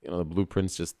the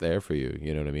blueprint's just there for you.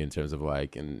 You know what I mean, in terms of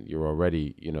like, and you're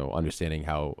already understanding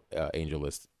how angel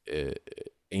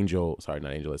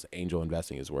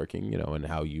investing is working, and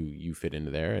how you fit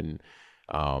into there, and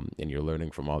you're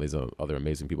learning from all these other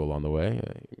amazing people along the way.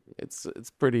 It's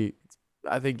pretty.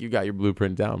 I think you got your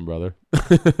blueprint down, brother.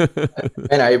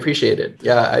 And I appreciate it.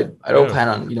 Yeah, I don't plan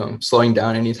on slowing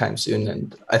down anytime soon.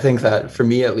 And I think that for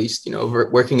me, at least,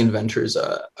 working in venture is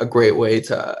a great way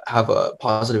to have a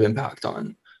positive impact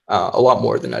on a lot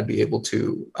more than I'd be able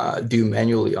to do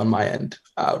manually on my end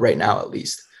right now, at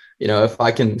least. If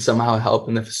I can somehow help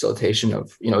in the facilitation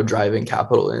of driving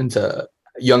capital into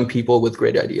young people with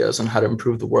great ideas on how to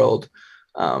improve the world,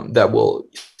 that will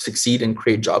succeed and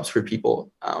create jobs for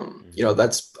people.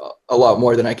 That's a lot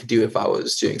more than I could do if I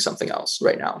was doing something else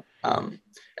right now. And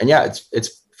yeah,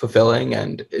 it's fulfilling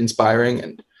and inspiring.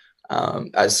 And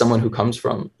as someone who comes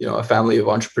from, a family of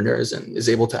entrepreneurs and is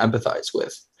able to empathize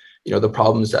with, the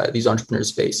problems that these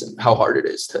entrepreneurs face and how hard it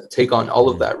is to take on all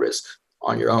of that risk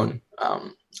on your own,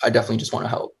 I definitely just want to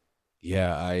help.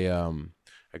 Yeah,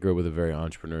 I grew up with a very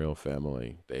entrepreneurial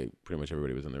family. Pretty much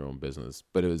everybody was in their own business,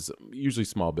 but it was usually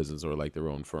small business or like their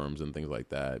own firms and things like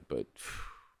that. But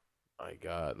my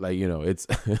God, it's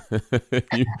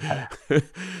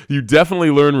you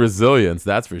definitely learn resilience.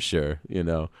 That's for sure.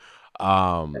 But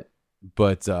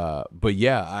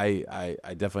yeah, I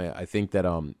definitely, I think that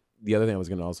the other thing I was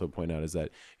going to also point out is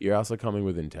that you're also coming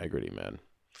with integrity, man.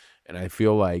 And I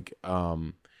feel like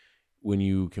when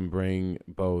you can bring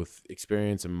both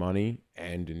experience and money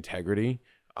and integrity,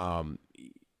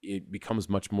 it becomes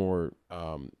much more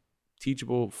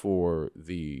teachable for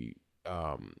the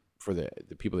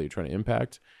people that you're trying to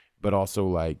impact, but also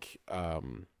like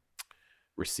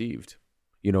received,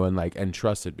 and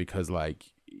trusted, because I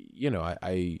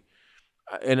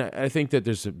think that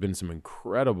there's been some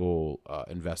incredible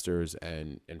investors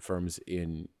and firms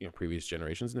in previous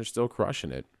generations, and they're still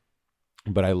crushing it.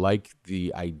 But I like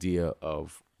the idea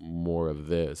of more of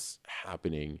this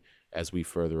happening as we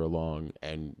further along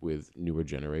and with newer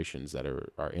generations that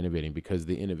are innovating, because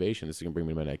the innovation, this is going to bring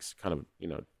me to my next kind of,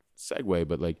 segue,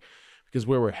 but because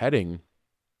where we're heading,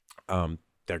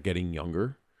 they're getting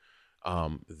younger.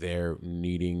 They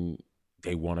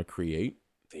want to create,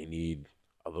 they need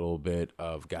a little bit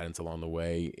of guidance along the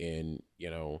way in,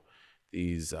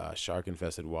 these shark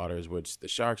infested waters, which the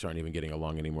sharks aren't even getting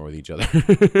along anymore with each other.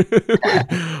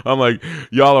 I'm like,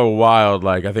 y'all are wild.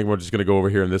 Like, I think we're just going to go over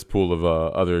here in this pool of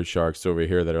other sharks over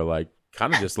here that are like,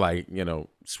 kind of just like,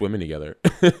 swimming together.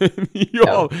 you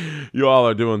all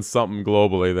are doing something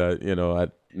globally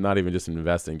that, not even just in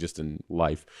investing, just in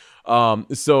life.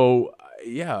 So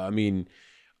yeah, I mean,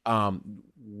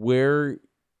 where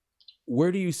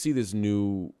do you see this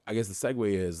new, I guess the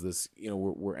segue is this,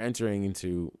 we're entering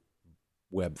into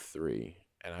Web3,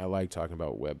 and I like talking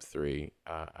about Web3.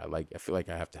 I feel like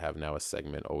I have to have now a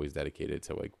segment always dedicated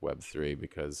to like Web3,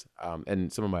 because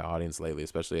and some of my audience lately,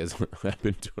 especially as I've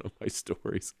been doing my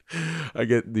stories, I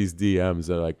get these DMs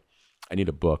that are like, I need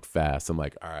a book fast. I'm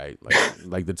like, all right,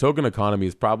 like the token economy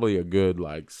is probably a good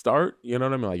like start. You know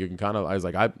what I mean? Like you can kind of, I was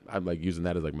like, I'm like using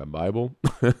that as like my Bible,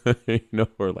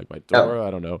 or like my Torah.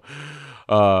 I don't know.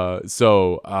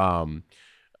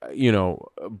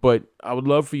 But I would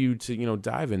love for you to,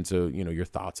 dive into, your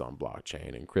thoughts on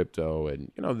blockchain and crypto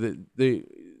and,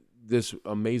 this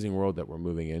amazing world that we're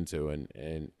moving into,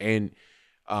 and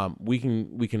we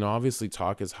can obviously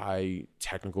talk as high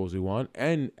technical as we want,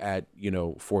 and at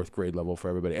fourth grade level for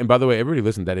everybody. And by the way, everybody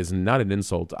listen, that is not an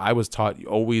insult. I was taught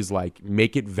always like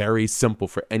make it very simple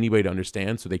for anybody to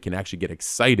understand so they can actually get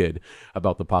excited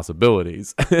about the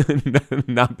possibilities.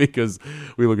 Not because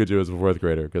we look at you as a fourth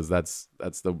grader, because that's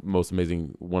the most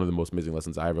amazing, one of the most amazing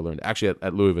lessons I ever learned. Actually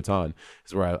at Louis Vuitton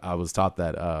is where I was taught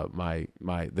that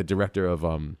the director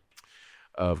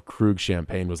of Krug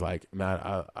Champagne was like,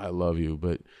 Matt, I love you,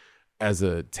 but as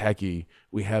a techie,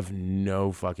 we have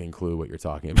no fucking clue what you're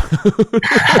talking about.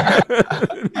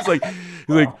 he's like,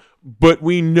 but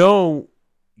we know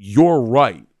you're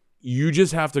right. You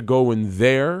just have to go in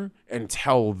there and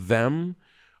tell them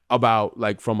about,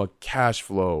 like, from a cash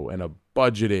flow and a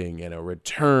budgeting and a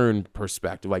return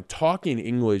perspective, like talking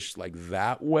English like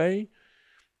that way.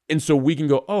 And so we can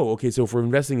go, oh, okay, so if we're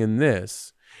investing in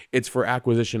this, it's for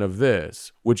acquisition of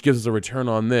this, which gives us a return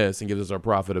on this and gives us our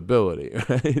profitability.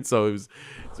 Right? So it was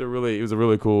a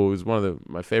really cool. It was one of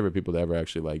my favorite people to ever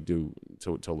actually like do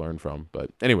to learn from.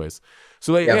 But anyways,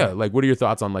 so like, like what are your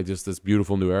thoughts on like just this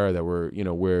beautiful new era that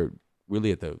we're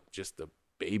really at the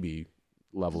baby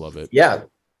level of it? Yeah,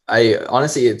 I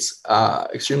honestly, it's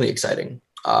extremely exciting,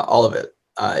 all of it.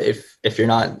 If you're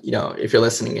not, if you're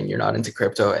listening and you're not into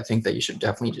crypto, I think that you should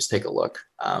definitely just take a look.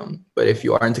 But if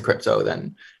you are into crypto,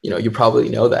 then, you probably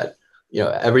know that,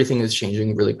 everything is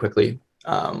changing really quickly.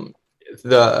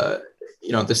 The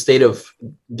state of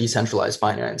decentralized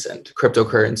finance and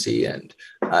cryptocurrency and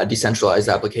decentralized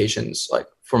applications, like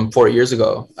from 4 years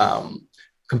ago,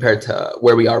 compared to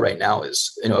where we are right now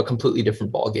is, a completely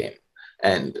different ball game.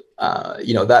 And,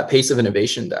 that pace of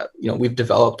innovation that, we've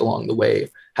developed along the way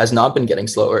has not been getting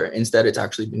slower. Instead, it's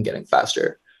actually been getting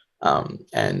faster.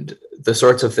 And the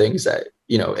sorts of things that,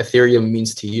 Ethereum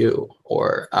means to you,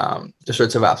 or the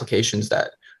sorts of applications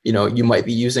that, you might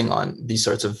be using on these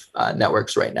sorts of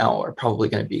networks right now are probably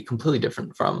going to be completely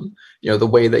different from, the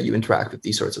way that you interact with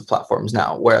these sorts of platforms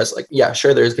now. Whereas like, yeah,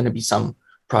 sure, there's going to be some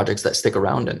projects that stick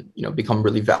around and, become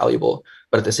really valuable.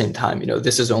 But at the same time,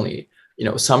 this is only,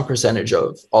 some percentage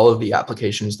of all of the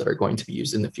applications that are going to be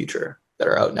used in the future that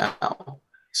are out now.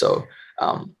 So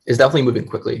it's definitely moving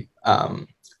quickly.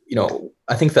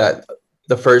 I think that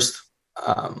the first,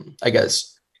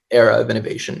 era of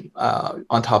innovation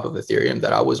on top of Ethereum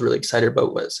that I was really excited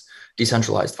about was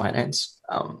decentralized finance,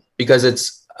 because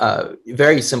it's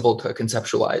very simple to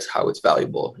conceptualize how it's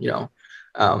valuable.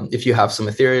 If you have some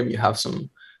Ethereum, you have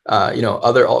some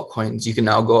other altcoins, you can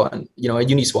now go on, a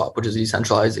Uniswap, which is a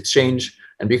decentralized exchange,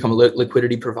 and become a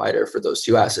liquidity provider for those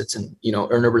two assets and,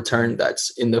 earn a return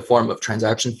that's in the form of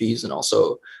transaction fees and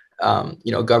also,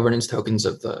 governance tokens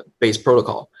of the base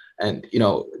protocol. And,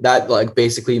 that like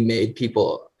basically made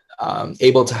people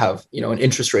able to have, an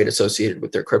interest rate associated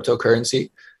with their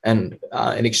cryptocurrency and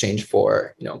in exchange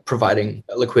for, providing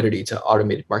liquidity to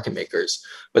automated market makers.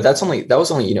 But that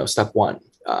was only, step one.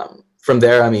 From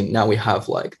there, now we have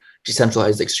like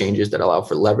decentralized exchanges that allow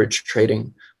for leverage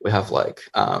trading. We have like,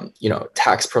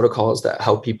 tax protocols that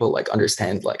help people like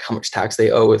understand like how much tax they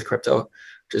owe with crypto,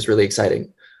 which is really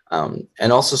exciting.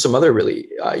 And also some other really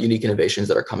unique innovations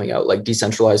that are coming out, like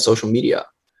decentralized social media.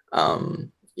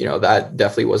 That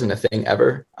definitely wasn't a thing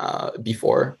ever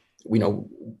before. We know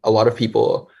a lot of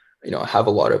people, have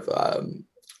a lot of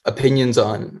opinions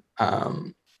on,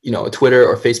 Twitter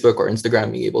or Facebook or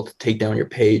Instagram being able to take down your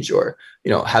page, or,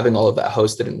 having all of that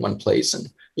hosted in one place. And,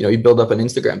 you build up an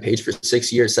Instagram page for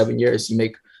 6 years, 7 years, you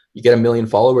get 1 million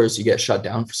followers, you get shut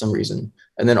down for some reason.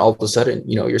 And then all of a sudden,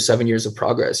 your 7 years of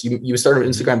progress, you start an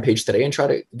Instagram page today and try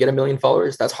to get 1 million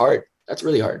followers. That's hard. That's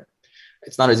really hard.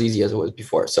 It's not as easy as it was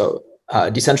before. So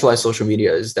decentralized social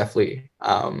media is definitely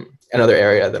another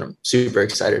area that I'm super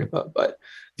excited about. But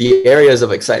the areas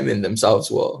of excitement themselves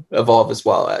will evolve as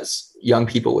well as young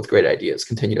people with great ideas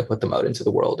continue to put them out into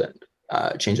the world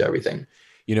and change everything.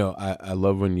 I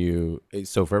love when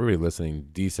so for everybody listening,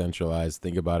 decentralized,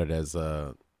 think about it as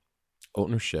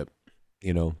ownership,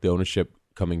 the ownership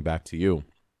coming back to you.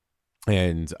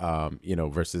 And,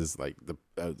 versus like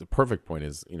the perfect point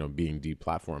is, being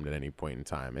deplatformed at any point in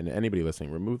time. And anybody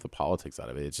listening, remove the politics out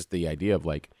of it. It's just the idea of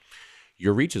like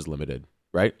your reach is limited,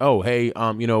 right? Oh, hey,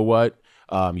 you know what?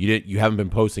 You haven't been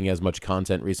posting as much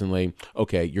content recently.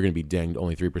 Okay, you're going to be dinged.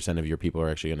 Only 3% of your people are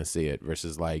actually going to see it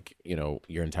versus like,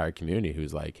 your entire community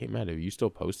who's like, hey, Matt, are you still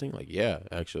posting? Like, yeah,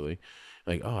 actually.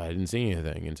 Like, oh, I didn't see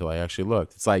anything until I actually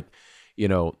looked. It's like,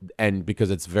 and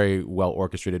because it's very well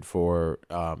orchestrated for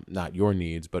not your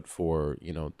needs, but for,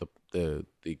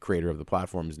 the creator of the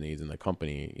platform's needs and the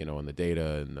company, and the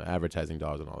data and the advertising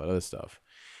dollars and all that other stuff.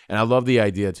 And I love the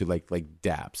idea to like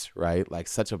dApps, right? Like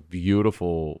such a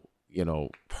beautiful,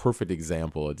 perfect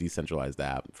example of decentralized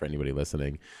app for anybody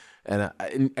listening. And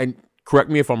correct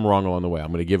me if I'm wrong along the way. I'm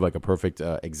going to give like a perfect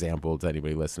example to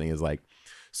anybody listening is like,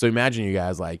 so imagine you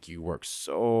guys, like you work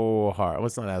so hard. Well,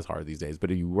 it's not as hard these days,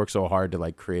 but you work so hard to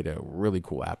like create a really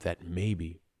cool app that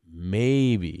maybe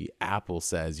Apple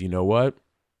says, you know what?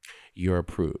 You're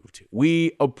approved.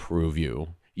 We approve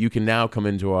you. You can now come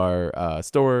into our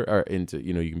store or into,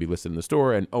 you can be listed in the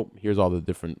store and, oh, here's all the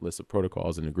different lists of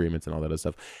protocols and agreements and all that other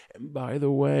stuff. And by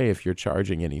the way, if you're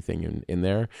charging anything in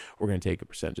there, we're going to take a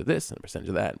percentage of this and a percentage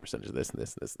of that and a percentage of this and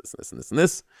this and this and this and this and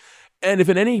this. And if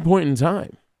at any point in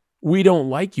time, we don't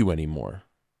like you anymore,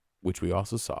 which we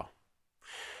also saw,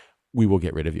 we will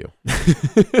get rid of you,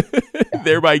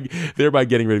 thereby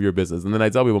getting rid of your business. And then I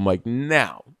tell people, I'm like,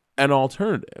 now, an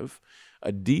alternative,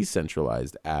 a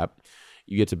decentralized app.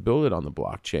 You get to build it on the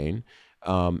blockchain.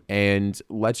 And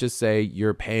let's just say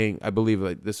you're paying, I believe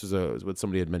like this was what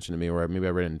somebody had mentioned to me, or maybe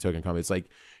I read it in Token Company. It's like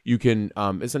you can,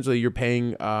 essentially you're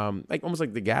paying, like almost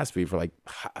like the gas fee for like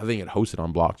having it hosted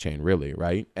on blockchain, really.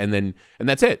 Right. And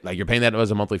that's it. Like you're paying that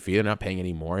as a monthly fee. You're not paying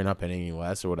any more. You're not paying any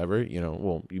less or whatever,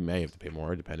 well, you may have to pay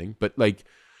more depending, but like,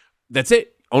 that's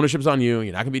it. Ownership's on you.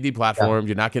 You're not going to be deplatformed. Yeah.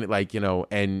 You're not going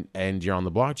to and you're on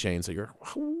the blockchain. So you're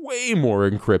way more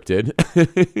encrypted.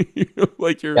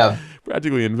 Like you're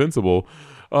practically invincible.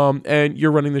 And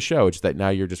you're running the show. It's that now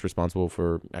you're just responsible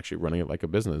for actually running it like a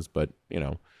business, but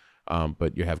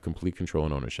but you have complete control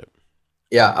and ownership.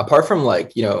 Yeah. Apart from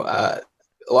a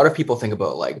lot of people think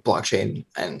about like blockchain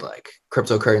and like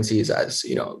cryptocurrencies as,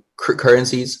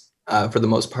 currencies for the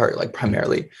most part, like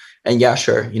primarily. And yeah,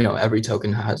 sure, every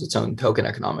token has its own token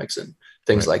economics and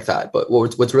things like that. But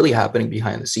what's really happening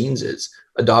behind the scenes is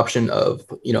adoption of,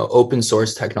 open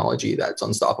source technology that's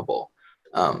unstoppable.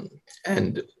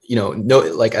 And,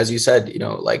 like, as you said,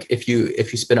 like if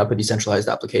you spin up a decentralized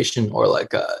application or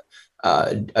like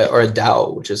or a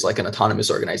DAO, which is like an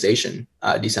autonomous organization,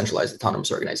 decentralized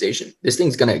autonomous organization, this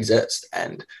thing's going to exist.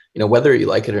 And, whether you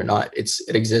like it or not, it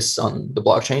exists on the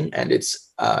blockchain, and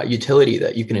it's utility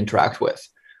that you can interact with.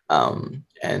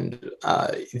 And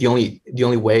the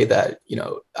only way that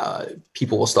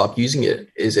people will stop using it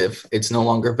is if it's no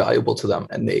longer valuable to them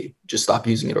and they just stop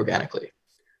using it organically.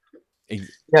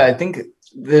 Yeah, I think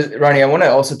Ronnie, I want to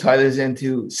also tie this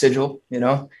into Sigil,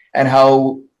 and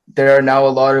how there are now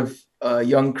a lot of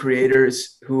young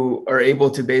creators who are able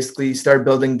to basically start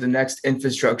building the next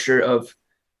infrastructure of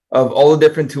all the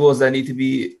different tools that need to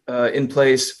be in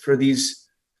place for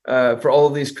all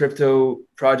of these crypto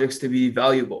projects to be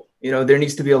valuable. There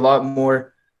needs to be a lot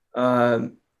more, I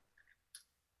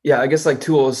guess like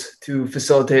tools to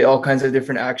facilitate all kinds of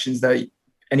different actions that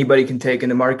anybody can take in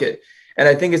the market. And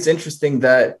I think it's interesting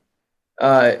that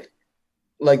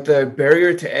like the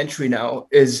barrier to entry now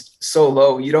is so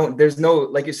low. There's no,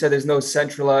 like you said, there's no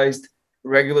centralized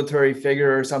regulatory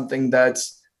figure or something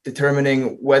that's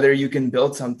determining whether you can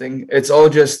build something. It's all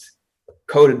just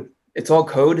coded. It's all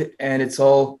code, and it's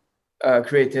all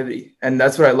creativity. And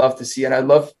that's what I love to see. And I'd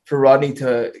love for Rodney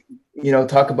to,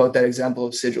 talk about that example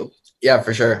of Sigil. Yeah,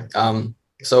 for sure.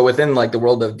 So within like the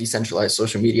world of decentralized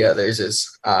social media, there's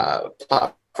this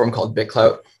platform called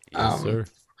BitClout. Yes, sir.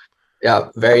 Yeah,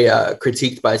 very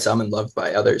critiqued by some and loved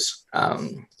by others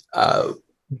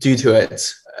due to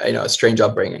its strange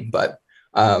upbringing. But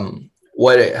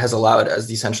what it has allowed as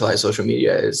decentralized social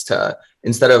media is to,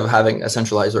 instead of having a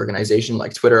centralized organization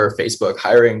like Twitter or Facebook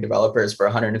hiring developers for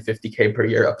 $150K per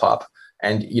year a pop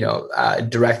and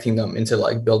directing them into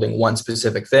like building one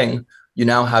specific thing, you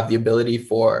now have the ability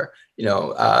for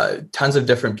tons of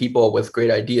different people with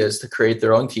great ideas to create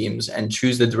their own teams and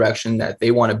choose the direction that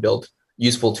they want to build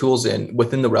useful tools in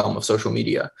within the realm of social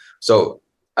media. So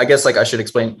I guess like I should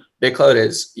explain, BitClout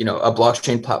is a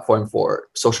blockchain platform for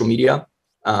social media,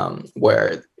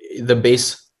 where the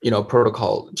base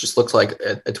protocol just looks like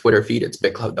a Twitter feed. It's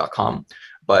bitclout.com.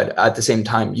 But at the same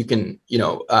time, you can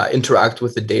interact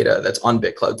with the data that's on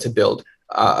BitClout to build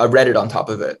a Reddit on top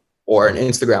of it, or an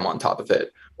Instagram on top of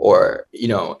it, or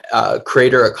a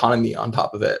creator economy on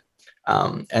top of it.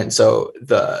 And so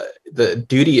the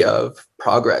duty of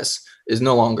progress is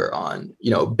no longer on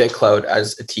BitClout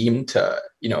as a team to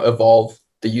evolve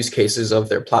the use cases of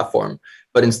their platform,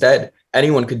 but instead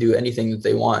anyone could do anything that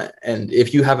they want. And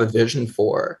if you have a vision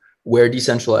for where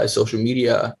decentralized social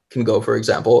media can go, for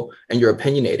example, and you're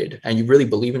opinionated and you really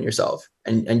believe in yourself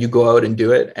and you go out and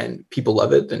do it and people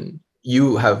love it, then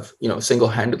you have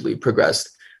single-handedly progressed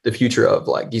the future of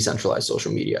like decentralized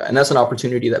social media. And that's an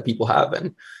opportunity that people have.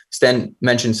 And Sten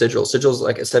mentioned Sigil. Sigil's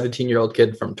like a 17-year-old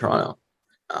kid from Toronto.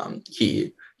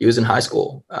 He was in high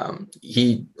school.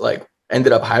 He like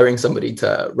ended up hiring somebody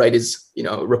to write his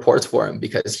reports for him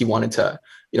because he wanted to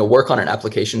work on an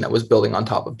application that was building on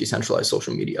top of decentralized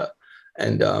social media.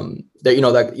 And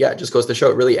that just goes to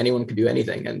show really anyone can do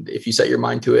anything. And if you set your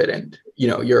mind to it and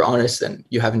you're honest and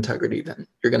you have integrity, then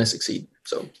you're going to succeed.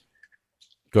 So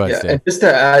go ahead. Yeah, and just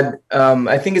to add,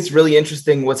 I think it's really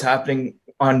interesting what's happening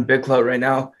on BitClout right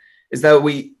now is that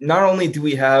we not only do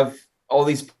we have all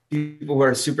these people who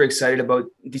are super excited about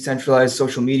decentralized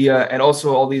social media, and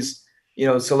also all these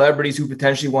celebrities who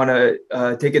potentially want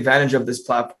to take advantage of this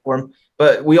platform,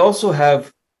 but we also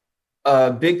have a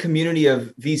big community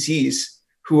of VCs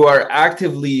who are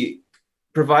actively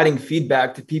providing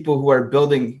feedback to people who are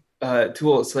building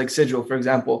tools like Sigil, for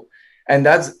example. And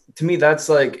to me, that's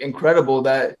like incredible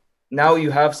that now you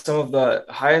have some of the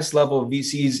highest level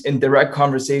VCs in direct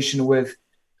conversation with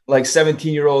like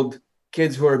 17-year-old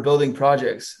kids who are building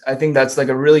projects. I think that's like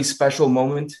a really special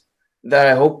moment that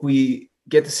I hope we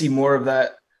get to see more of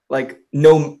that. Like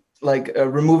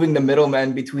removing the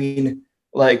middleman between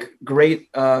like great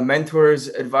mentors,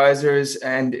 advisors,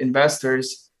 and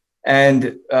investors,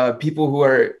 and people who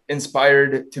are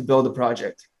inspired to build a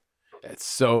project. It's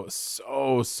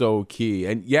so key.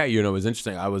 And yeah, you know, it was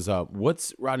interesting. I was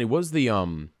Rodney, was the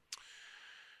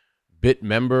Bit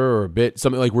member or Bit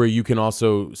something like where you can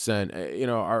also send, you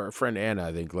know, our friend Anna,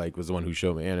 I think, like, was the one who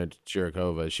showed me, Anna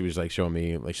Chirikova. She was like showing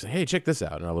me, like, she's like, hey, check this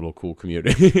out in our little cool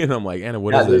community. And I'm like, Anna,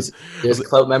 what is this? There's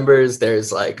Clout members.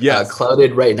 There's like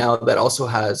Clouted right now that also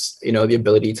has, you know, the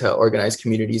ability to organize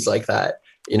communities like that.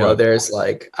 You know, there's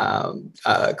like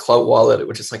Clout Wallet,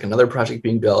 which is like another project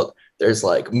being built. There's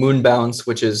like Moonbounce,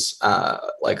 which is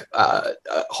like a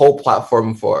whole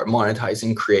platform for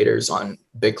monetizing creators on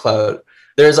BitClout.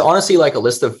 There's honestly like a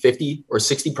list of 50 or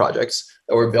 60 projects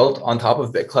that were built on top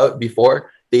of BitClout before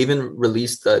they even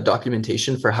released the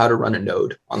documentation for how to run a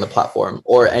node on the platform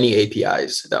or any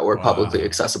APIs that were publicly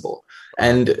accessible.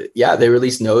 And yeah, they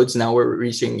released nodes. Now we're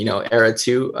reaching, you know, era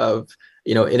 2 of,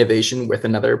 you know, innovation with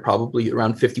another probably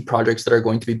around 50 projects that are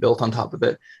going to be built on top of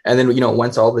it. And then, you know,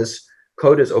 once all this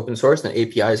code is open source and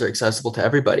APIs are accessible to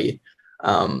everybody,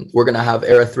 we're going to have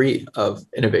era 3 of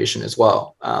innovation as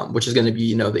well, which is going to be,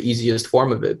 you know, the easiest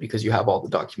form of it because you have all the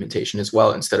documentation as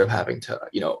well, instead of having to,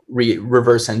 you know,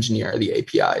 reverse engineer the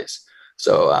APIs.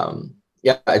 So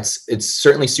yeah, it's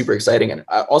certainly super exciting. And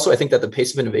I think that the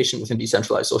pace of innovation within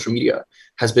decentralized social media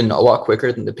has been a lot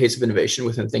quicker than the pace of innovation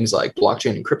within things like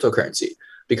blockchain and cryptocurrency,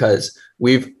 because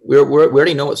we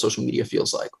already know what social media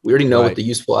feels like. We already know what the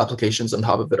useful applications on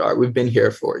top of it are. We've been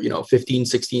here for, you know, 15,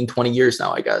 16, 20 years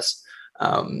now, I guess.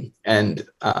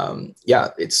 Yeah,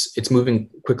 it's moving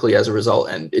quickly as a result,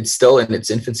 and it's still in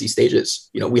its infancy stages.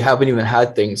 You know, we haven't even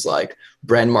had things like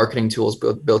brand marketing tools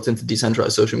built into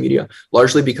decentralized social media,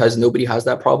 largely because nobody has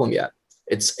that problem yet.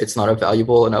 It's not a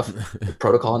valuable enough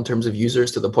protocol in terms of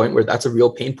users to the point where that's a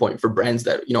real pain point for brands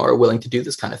that, you know, are willing to do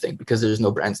this kind of thing, because there's no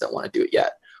brands that want to do it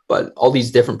yet. But all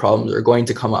these different problems are going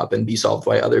to come up and be solved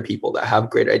by other people that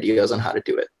have great ideas on how to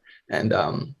do it. And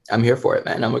I'm here for it,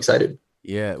 man. I'm excited.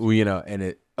 Yeah, well, you know,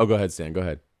 and go ahead, Stan, go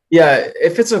ahead. Yeah,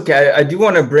 if it's okay, I do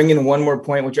want to bring in one more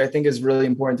point, which I think is really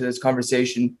important to this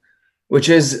conversation, which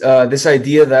is this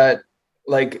idea that,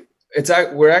 like,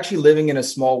 we're actually living in a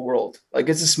small world. Like,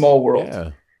 it's a small world. Yeah.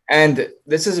 And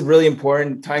this is really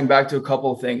important, tying back to a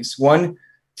couple of things. One,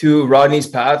 to Rodney's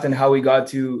path and how he got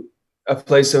to a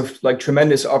place of like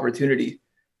tremendous opportunity.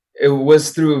 It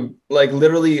was through like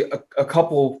literally a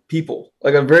couple people,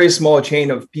 like a very small chain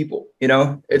of people, you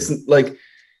know. It's like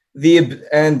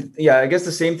I guess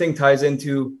the same thing ties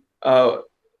into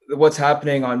what's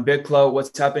happening on BitClout,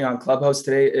 what's happening on Clubhouse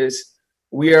today is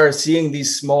we are seeing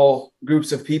these small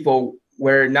groups of people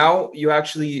where now you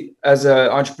actually, as an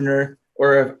entrepreneur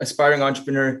or an aspiring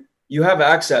entrepreneur, you have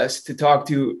access to talk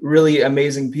to really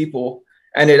amazing people.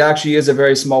 And it actually is a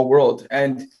very small world.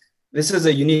 And this is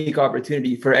a unique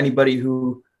opportunity for anybody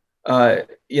who,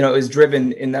 you know, is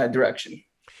driven in that direction.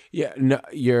 Yeah, no,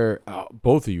 you're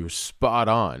both of you are spot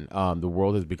on. The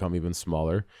world has become even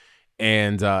smaller,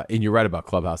 and you're right about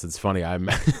Clubhouse. It's funny. I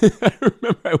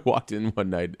remember I walked in one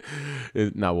night,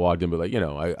 not walked in, but like, you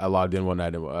know, I logged in one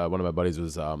night, and one of my buddies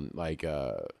was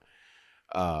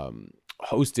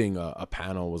hosting a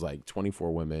panel. Was like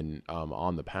 24 women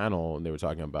on the panel, and they were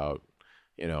talking about,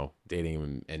 you know,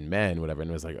 dating and men, whatever.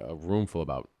 And it was like a room full of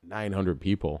about 900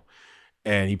 people.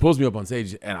 And he pulls me up on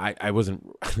stage, and I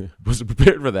wasn't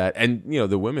prepared for that. And, you know,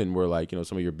 the women were like, you know,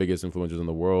 some of your biggest influencers in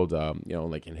the world, you know,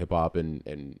 like in hip hop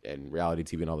and reality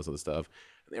TV and all this other stuff.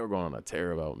 And they were going on a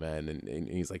tear about men. And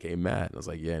he's like, hey, Matt. And I was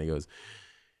like, yeah. And he goes,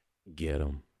 get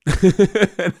him.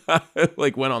 And I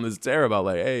like went on this tear about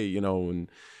like, hey, you know,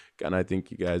 and I think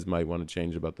you guys might want to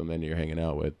change about the men you're hanging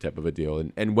out with, type of a deal.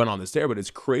 And went on this tear, but it's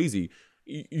crazy.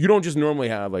 You don't just normally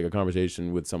have like a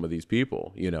conversation with some of these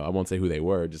people, you know. I won't say who they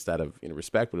were, just out of, you know,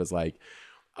 respect, but it's like,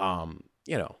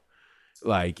 you know,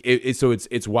 like so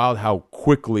it's wild how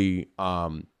quickly,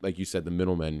 like you said, the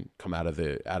middlemen come out of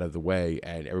the way,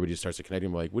 and everybody just starts to connect.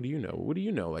 Like, what do you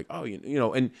know? Like, oh, you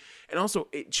know, and also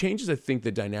it changes, I think,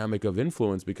 the dynamic of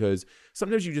influence, because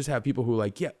sometimes you just have people who are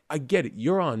like, yeah, I get it,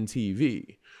 you're on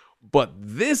TV, but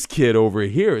this kid over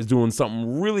here is doing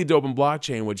something really dope in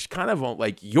blockchain, which kind of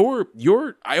like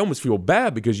I almost feel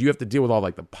bad, because you have to deal with all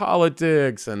like the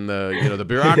politics and the, you know, the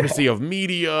bureaucracy of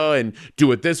media, and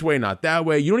do it this way, not that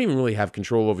way. You don't even really have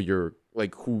control over your,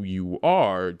 like, who you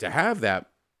are to have that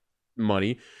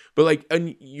money. but like,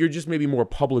 and you're just maybe more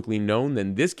publicly known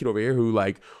than this kid over here who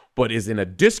like, but is in a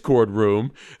Discord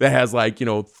room that has like,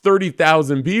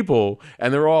 30,000 people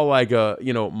and they're all like,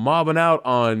 mobbing out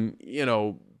on,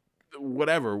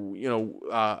 whatever,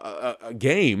 a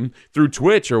game through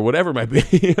Twitch or whatever it might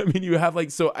be. I mean, you have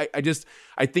like, so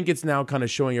I think it's now kind of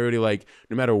showing everybody like,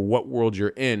 no matter what world you're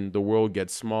in, the world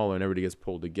gets smaller and everybody gets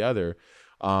pulled together.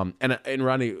 And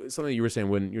Rodney, something you were saying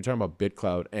when you're talking about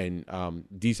BitClout and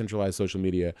decentralized social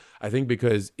media, I think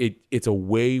because it's a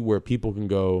way where people can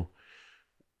go,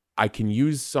 I can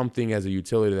use something as a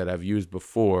utility that I've used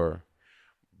before,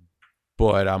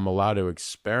 but I'm allowed to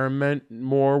experiment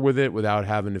more with it without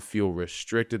having to feel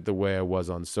restricted the way I was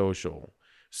on social.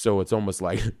 So it's almost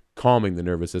like calming the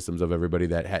nervous systems of everybody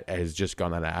that has just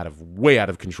gone way out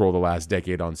of control the last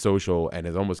decade on social, and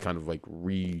is almost kind of like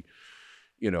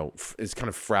it's kind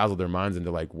of frazzled their minds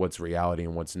into like what's reality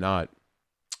and what's not.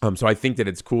 So I think that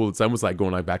it's cool. It's almost like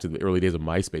going like back to the early days of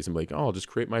MySpace and be like, oh, I'll just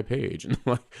create my page and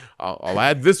like I'll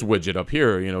add this widget up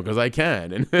here, because I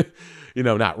can, and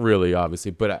not really, obviously,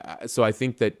 but so I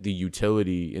think that the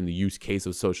utility in the use case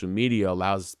of social media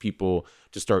allows people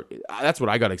to start. That's what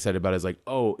I got excited about. Is like,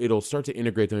 oh, it'll start to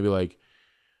integrate them and be like,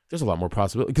 there's a lot more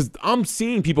possibility, because I'm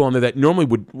seeing people on there that normally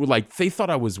would like, they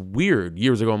thought I was weird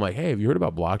years ago. I'm like, hey, have you heard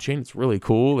about blockchain? It's really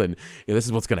cool, and this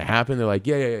is what's gonna happen. They're like,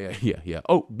 yeah.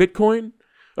 Oh, Bitcoin.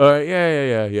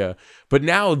 Yeah. But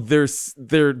now they're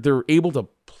able to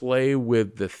play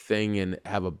with the thing and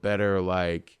have a better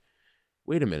like,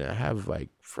 wait a minute, I have like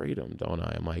freedom, don't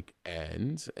I? I'm like,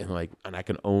 and I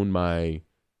can own my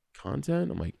content.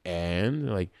 I'm like,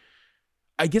 and like,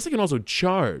 I guess I can also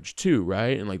charge too,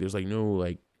 right? And like, there's like no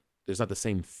like, there's not the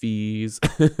same fees.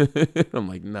 I'm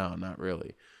like, no, not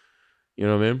really. You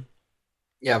know what I mean?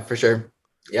 Yeah, for sure.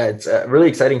 Yeah, it's a really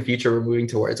exciting future we're moving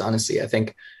towards. Honestly, I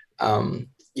think.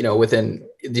 Within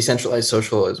decentralized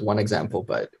social is one example,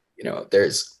 but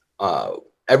there's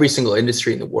every single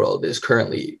industry in the world is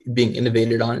currently being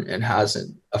innovated on and has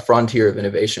a frontier of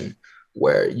innovation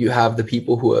where you have the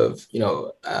people who have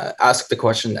asked the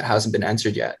question that hasn't been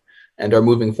answered yet and are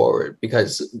moving forward,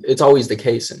 because it's always the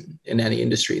case in any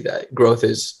industry that growth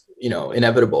is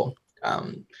inevitable.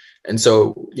 And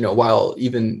so while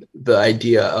even the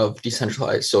idea of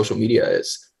decentralized social media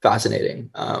is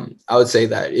fascinating, I would say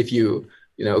that if you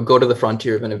go to the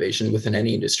frontier of innovation within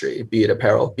any industry, be it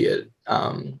apparel, be it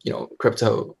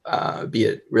crypto, be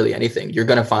it really anything, you're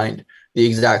going to find the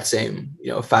exact same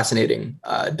fascinating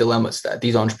dilemmas that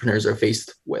these entrepreneurs are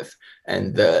faced with,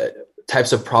 and the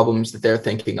types of problems that they're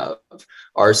thinking of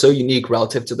are so unique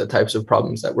relative to the types of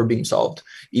problems that were being solved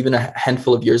even a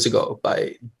handful of years ago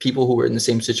by people who were in the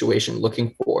same situation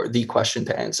looking for the question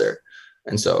to answer.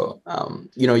 And so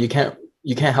you can't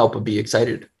help but be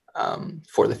excited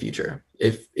for the future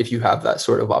if you have that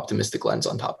sort of optimistic lens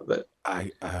on top of it.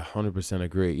 I 100%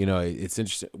 agree. It's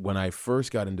interesting. When I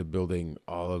first got into building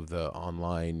all of the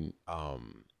online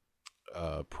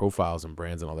profiles and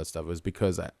brands and all that stuff, it was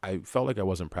because I felt like I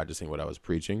wasn't practicing what I was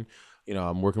preaching.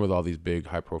 I'm working with all these big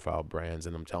high profile brands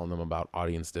and I'm telling them about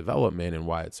audience development and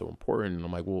why it's so important. And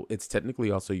I'm like, well, it's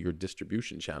technically also your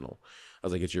distribution channel. I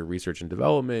was like, it's your research and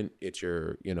development, it's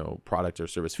your, product or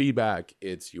service feedback,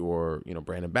 it's your,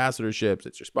 brand ambassadorships,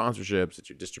 it's your sponsorships, it's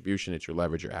your distribution, it's your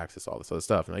leverage, your access, all this other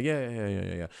stuff. And like,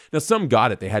 yeah. Now some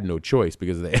got it. They had no choice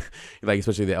because they like,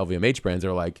 especially the LVMH brands,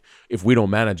 they're like, if we don't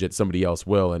manage it, somebody else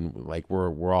will. And like,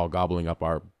 we're all gobbling up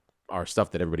our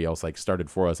stuff that everybody else like started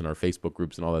for us in our Facebook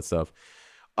groups and all that stuff.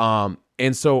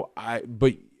 And so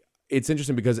but it's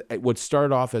interesting because what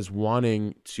started off as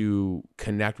wanting to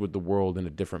connect with the world in a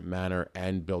different manner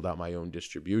and build out my own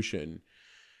distribution,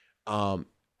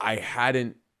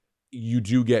 you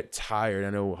do get tired. I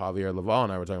know Javier Laval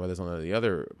and I were talking about this on the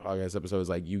other podcast episode. Is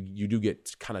like you do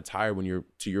get kind of tired when you're,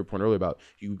 to your point earlier about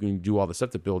you can do all the stuff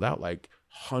to build out like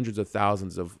hundreds of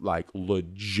thousands of like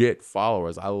legit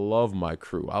followers. I love my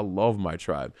crew. I love my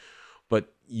tribe.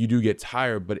 But you do get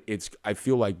tired, but I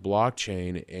feel like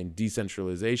blockchain and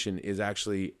decentralization is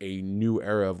actually a new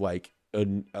era of like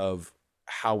of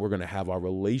how we're going to have our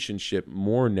relationship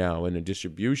more now and a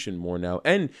distribution more now.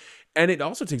 And it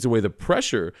also takes away the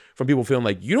pressure from people feeling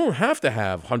like you don't have to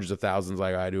have hundreds of thousands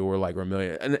like I do or like a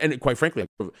million. And quite frankly,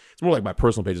 it's more like my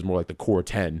personal page is more like the core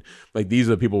 10. Like these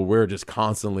are the people we're just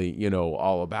constantly,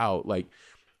 all about. Like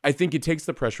I think it takes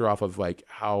the pressure off of like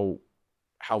how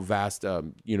vast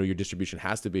your distribution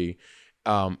has to be,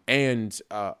 and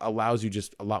allows you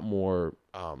just a lot more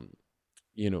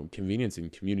convenience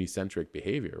and community centric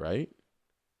behavior, right?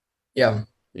 Yeah,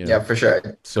 for sure. I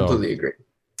completely agree.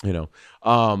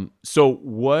 So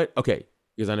what? Okay,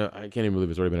 because I know I can't even believe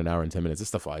it's already been an hour and 10 minutes. This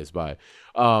stuff flies by.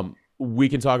 we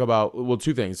can talk about, well,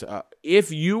 two things.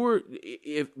 If you're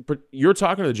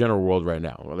talking to the general world right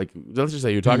now, like let's just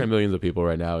say you're talking to millions of people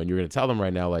right now, and you're going to tell them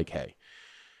right now, like, hey,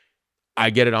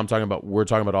 I get it. We're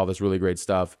talking about all this really great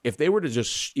stuff. If they were to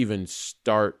just even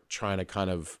start trying to kind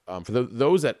of, for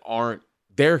those that aren't,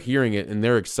 they're hearing it and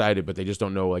they're excited, but they just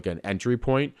don't know like an entry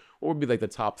point, what would be like the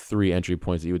top 3 entry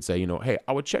points that you would say, hey,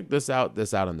 I would check this out,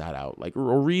 and that out, like,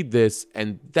 or read this,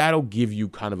 and that'll give you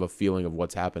kind of a feeling of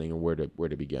what's happening and where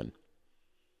to begin.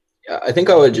 Yeah, I think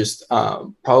I would just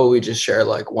probably just share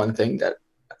like one thing that,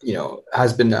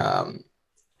 has been,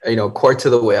 core to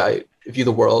the way I view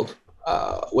the world,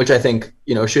 which I think,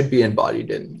 should be embodied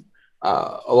in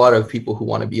a lot of people who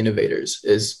want to be innovators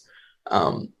is,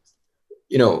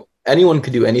 anyone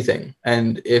could do anything.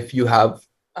 And if you have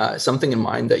something in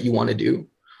mind that you want to do,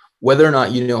 whether or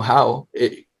not you know how,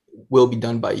 it will be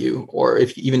done by you. Or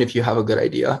even if you have a good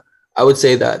idea, I would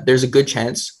say that there's a good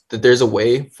chance that there's a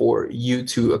way for you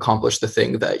to accomplish the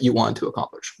thing that you want to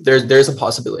accomplish. There's a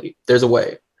possibility. There's a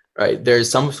way, right? There's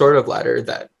some sort of ladder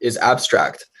that is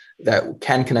abstract that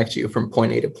can connect you from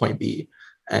point A to point B.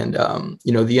 And,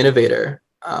 the innovator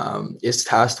is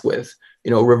tasked with,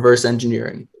 reverse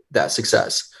engineering that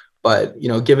success. But,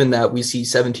 given that we see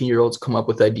 17-year-olds come up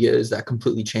with ideas that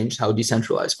completely change how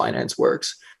decentralized finance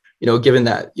works, given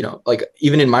that, like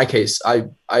even in my case, I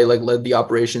like led the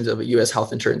operations of a US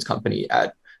health insurance company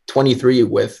at 23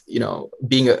 with,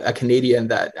 being a Canadian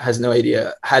that had no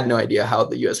idea how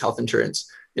the US health insurance,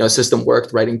 system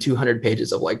worked, writing 200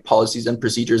 pages of like policies and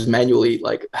procedures manually,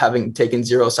 like having taken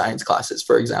 0 science classes,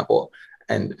 for example.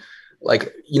 And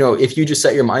like, if you just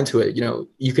set your mind to it,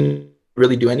 you can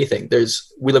really do anything.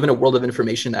 We live in a world of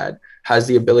information that has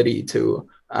the ability to,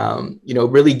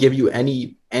 really give you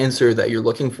any answer that you're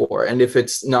looking for. And if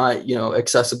it's not,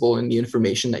 accessible in the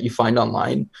information that you find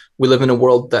online, we live in a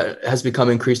world that has become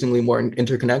increasingly more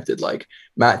interconnected. Like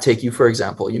Matt, take you, for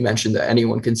example, you mentioned that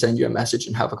anyone can send you a message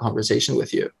and have a conversation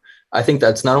with you. I think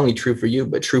that's not only true for you,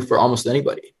 but true for almost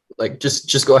anybody. Like,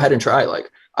 just go ahead and try. Like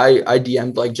I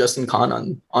DM'd like Justin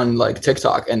Khan on like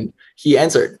TikTok and he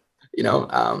answered.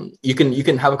 You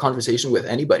can have a conversation with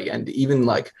anybody. And even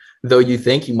like, though you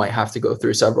think you might have to go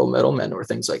through several middlemen or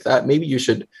things like that, maybe you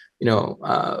should,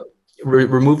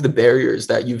 remove the barriers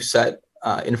that you've set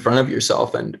in front of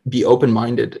yourself and be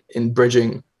open-minded in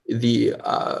bridging the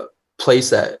place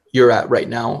that you're at right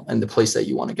now and the place that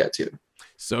you want to get to.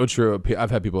 So true.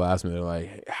 I've had people ask me, they're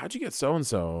like, how'd you get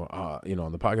so-and-so,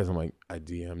 on the podcast? I'm like, I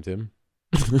DM'd him.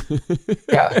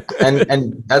 Yeah,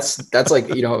 and that's like,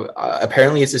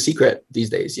 apparently it's a secret these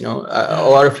days. A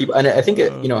lot of people, and I think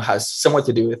it has somewhat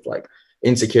to do with like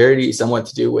insecurity, somewhat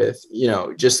to do with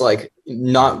just like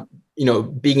not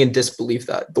being in disbelief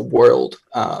that the world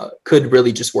could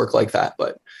really just work like that.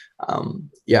 But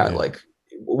like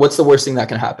what's the worst thing that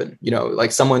can happen?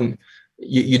 Like someone,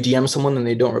 you DM someone and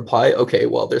they don't reply. Okay,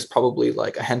 well, there's probably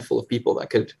like a handful of people that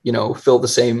could fill the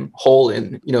same hole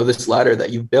in this ladder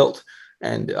that you've built.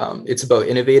 And it's about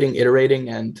innovating, iterating,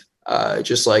 and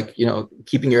just like,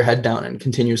 keeping your head down and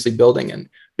continuously building and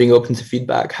being open to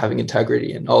feedback, having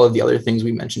integrity, and all of the other things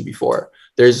we mentioned before.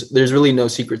 There's really no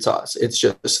secret sauce. It's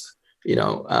just,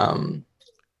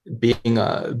 being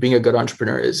a good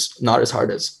entrepreneur is not as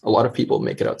hard as a lot of people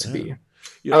make it out to be.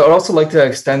 I would also like to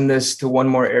extend this to one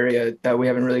more area that we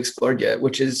haven't really explored yet,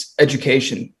 which is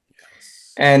education.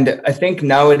 And I think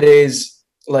nowadays,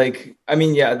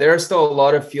 there are still a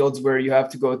lot of fields where you have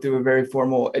to go through a very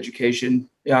formal education.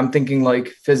 I'm thinking like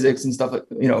physics and stuff, like,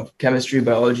 chemistry,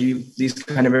 biology, these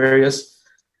kind of areas.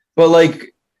 But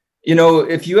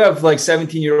if you have like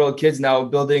 17-year-old kids now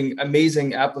building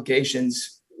amazing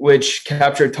applications, which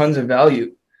capture tons of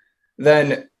value,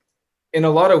 then in a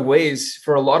lot of ways,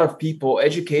 for a lot of people,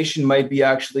 education might be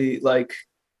actually like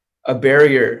a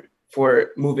barrier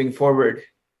for moving forward,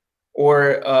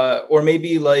 or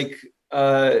maybe like,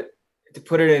 to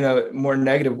put it in a more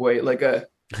negative way, like a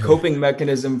coping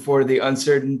mechanism for the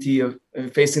uncertainty of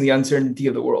facing the uncertainty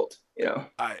of the world.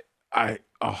 I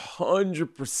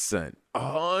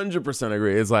 100%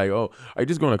 agree. It's like, oh, are you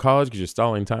just going to college because you're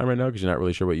stalling time right now because you're not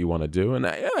really sure what you want to do? And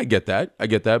I get that.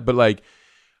 But like,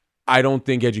 I don't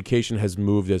think education has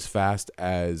moved as fast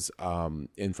as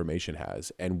information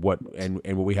has, and what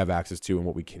we have access to and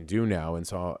what we can do now. And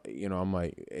so, I'm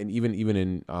like, and even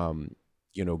in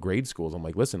grade schools, I'm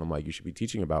like, listen, you should be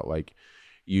teaching about like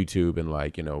YouTube and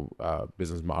like,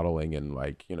 business modeling and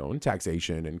like, and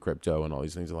taxation and crypto and all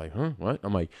these things. Are like, huh, what?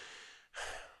 I'm like,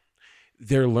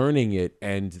 they're learning it,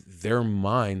 and their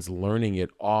minds learning it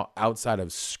all outside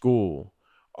of school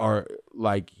are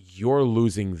like you're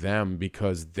losing them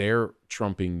because they're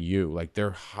trumping you, like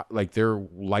they're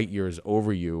light years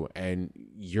over you, and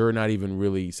you're not even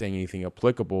really saying anything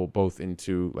applicable, both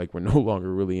into like we're no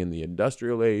longer really in the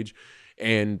industrial age,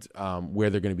 and where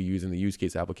they're going to be using the use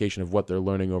case application of what they're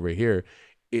learning over here.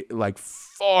 It like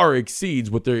far exceeds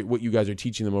what you guys are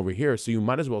teaching them over here. So you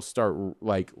might as well start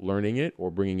like learning it, or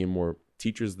bringing in more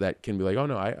teachers that can be like, oh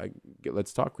no,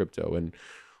 let's talk crypto, and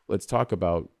let's talk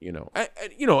about,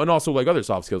 and also like other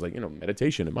soft skills, like,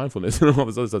 meditation and mindfulness and all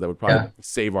this other stuff that would probably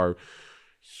save our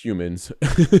humans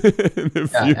in the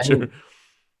future.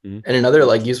 And another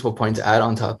like useful point to add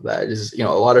on top of that is, a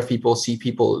lot of people see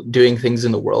people doing things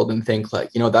in the world and think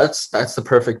like, that's the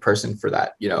perfect person for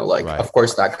that, like, right. Of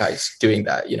course that guy's doing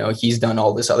that, he's done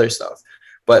all this other stuff.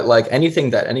 But like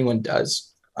anything that anyone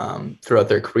does throughout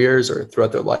their careers or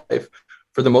throughout their life,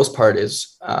 for the most part,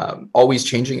 is always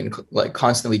changing and like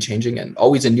constantly changing, and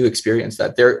always a new experience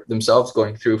that they're themselves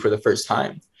going through for the first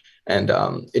time. And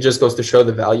it just goes to show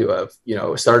the value of,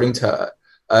 starting to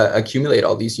accumulate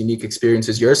all these unique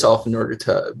experiences yourself in order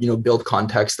to, build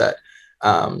context that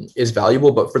is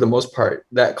valuable. But for the most part,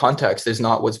 that context is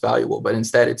not what's valuable, but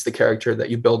instead it's the character that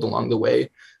you build along the way,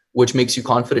 which makes you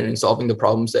confident in solving the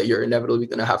problems that you're inevitably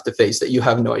going to have to face that you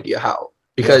have no idea how,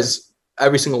 because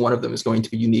every single one of them is going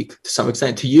to be unique to some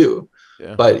extent to you.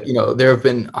 Yeah. But, there have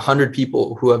been 100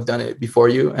 people who have done it before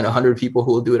you and 100 people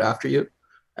who will do it after you.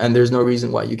 And there's no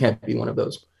reason why you can't be one of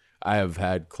those. I have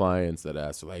had clients that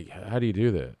ask, like, how do you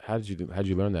do that? How'd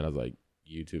you learn that? I was like,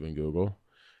 YouTube and Google.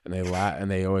 And they laugh,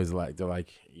 and they always they're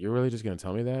like, you're really just going to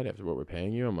tell me that after what we're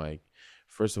paying you? I'm like,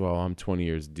 first of all, I'm 20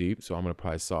 years deep, so I'm going to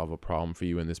probably solve a problem for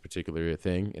you in this particular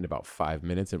thing in about 5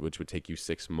 minutes, which would take you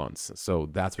 6 months. So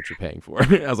that's what you're paying for.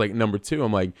 I was like, number two,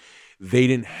 I'm like, they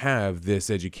didn't have this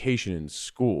education in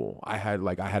school. I had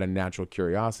a natural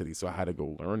curiosity, so I had to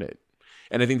go learn it.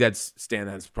 And I think that's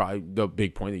probably the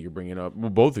big point that you're bringing up. Well,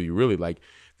 both of you really, like,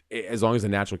 as long as the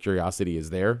natural curiosity is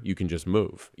there, you can just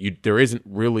move.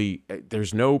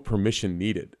 There's no permission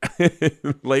needed.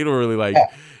 Literally, like,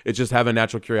 it's just have a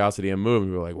natural curiosity and move.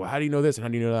 And we're like, well, how do you know this? And how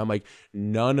do you know that? I'm like,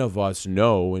 none of us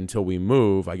know until we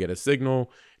move. I get a signal,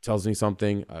 it tells me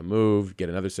something, I move, get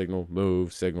another signal,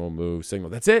 move, signal.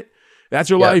 That's it. That's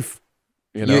your life.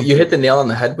 You hit the nail on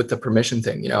the head with the permission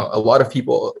thing. A lot of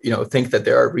people, think that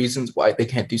there are reasons why they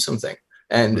can't do something.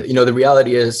 And, the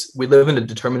reality is we live in a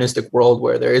deterministic world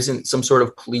where there isn't some sort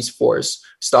of police force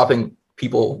stopping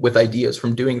people with ideas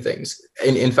from doing things.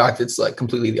 And in fact, it's like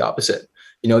completely the opposite.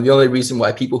 The only reason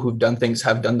why people who've done things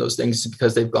have done those things is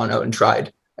because they've gone out and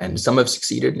tried, and some have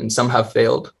succeeded and some have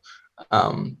failed.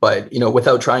 But,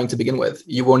 without trying to begin with,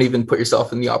 you won't even put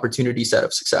yourself in the opportunity set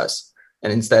of success.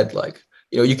 And instead, like,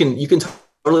 you can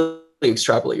totally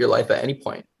extrapolate your life at any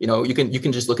point. You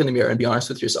can just look in the mirror and be honest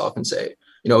with yourself and say,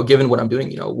 given what I'm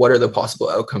doing, what are the possible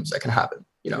outcomes that can happen,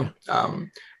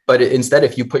 but instead,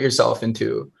 if you put yourself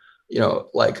into,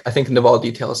 like, I think Naval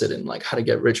details it in like How to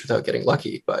Get Rich Without Getting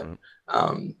Lucky. But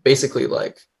basically,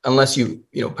 like, unless you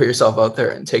put yourself out there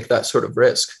and take that sort of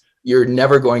risk, you're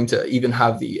never going to even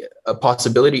have the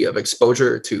possibility of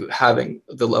exposure to having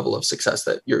the level of success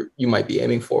that you might be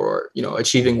aiming for, or,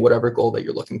 achieving whatever goal that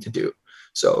you're looking to do.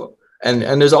 So, and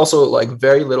there's also like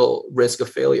very little risk of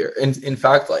failure. And in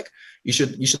fact, like, you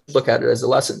should look at it as a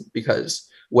lesson, because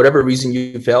whatever reason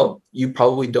you fail, you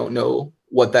probably don't know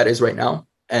what that is right now.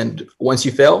 And once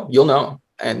you fail, you'll know.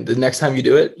 And the next time you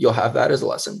do it, you'll have that as a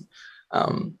lesson.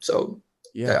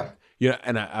 Yeah,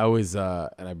 and I always, and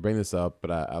I bring this up,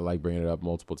 but I like bringing it up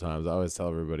multiple times. I always tell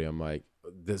everybody, I'm like,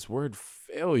 this word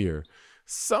failure,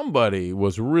 somebody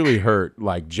was really hurt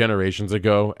like generations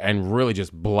ago and really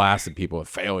just blasted people with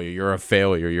failure. You're a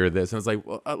failure. You're this. And it's like,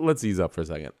 well, let's ease up for a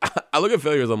second. I look at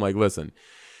failures. I'm like, listen,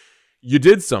 you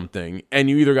did something and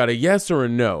you either got a yes or a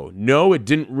no. No, it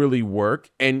didn't really work.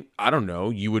 And I don't know,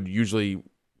 you would usually,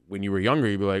 when you were younger,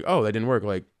 you'd be like, oh, that didn't work.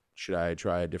 Like, should I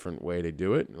try a different way to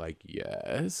do it? Like,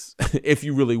 yes, if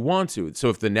you really want to. So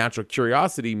if the natural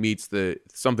curiosity meets the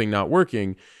something not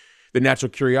working, the natural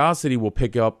curiosity will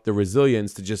pick up the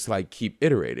resilience to just like keep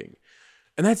iterating.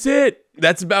 And that's it.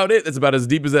 That's about it. That's about as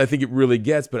deep as I think it really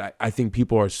gets. But I think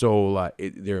people are so,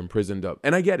 they're imprisoned up.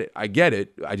 And I get it. I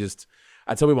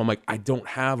tell people, I'm like, I don't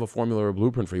have a formula or a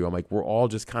blueprint for you. I'm like, we're all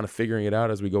just kind of figuring it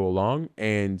out as we go along.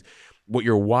 And what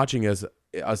you're watching is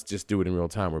us just do it in real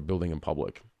time. We're building in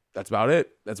public. That's about it.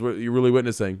 That's what you're really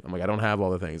witnessing. I'm like, I don't have all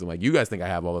the things. I'm like, you guys think I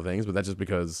have all the things, but that's just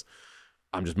because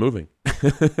I'm just moving.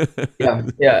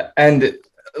 Yeah. And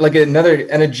like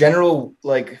a general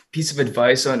like piece of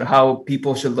advice on how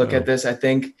people should look at this, I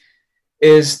think,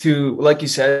 is to, like you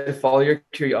said, follow your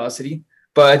curiosity.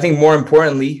 But I think more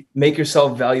importantly, make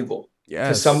yourself valuable.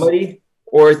 to somebody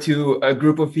or to a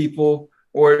group of people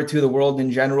or to the world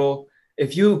in general,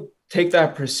 if you take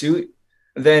that pursuit,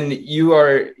 then you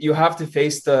have to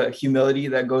face the humility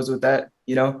that goes with that,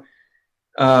 you know.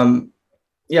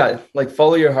 Yeah, like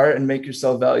follow your heart and make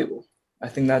yourself valuable. I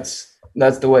think that's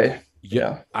the way.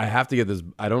 Yeah, I have to get this.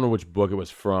 I don't know which book it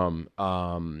was from,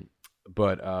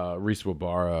 but Reese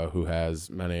Wabara, who has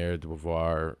Manière de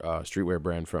Beauvoir streetwear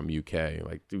brand from UK,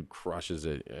 like dude crushes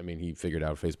it. I mean, he figured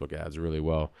out Facebook ads really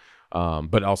well,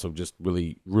 but also just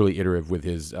really, really iterative with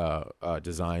his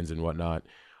designs and whatnot.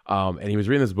 And he was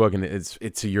reading this book, and it's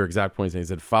to your exact point. And he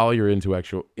said, follow your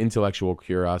intellectual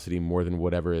curiosity more than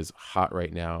whatever is hot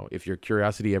right now. If your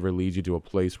curiosity ever leads you to a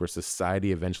place where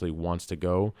society eventually wants to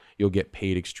go, you'll get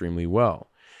paid extremely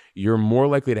well. You're more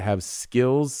likely to have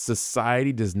skills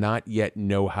society does not yet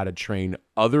know how to train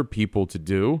other people to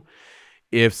do.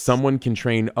 If someone can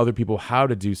train other people how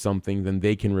to do something, then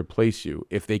they can replace you.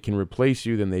 If they can replace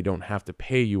you, then they don't have to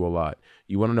pay you a lot.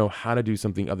 You want to know how to do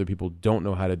something other people don't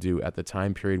know how to do at the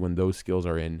time period when those skills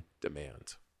are in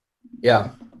demand.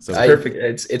 Yeah, so perfect.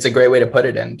 It's a great way to put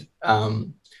it. And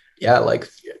yeah, like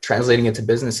translating it to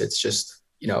business, it's just,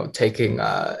 you know, taking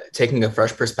a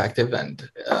fresh perspective and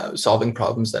solving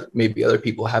problems that maybe other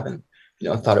people haven't, you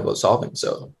know, thought about solving.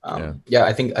 So yeah,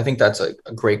 I think that's a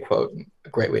great quote, and a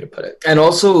great way to put it. And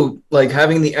also like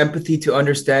having the empathy to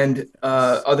understand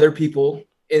other people.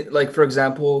 Like for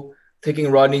example, taking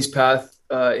Rodney's path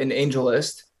in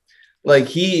AngelList, like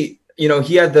he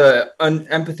had the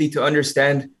empathy to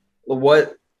understand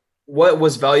what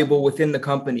was valuable within the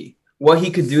company, what he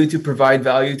could do to provide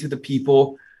value to the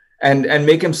people, and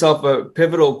make himself a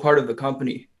pivotal part of the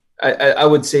company. I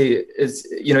would say is,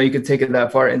 you know, you could take it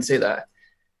that far and say that.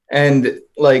 And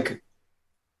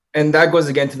that goes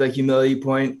again to the humility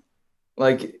point.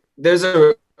 Like there's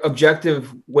a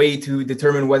objective way to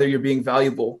determine whether you're being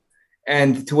valuable.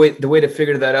 And the way to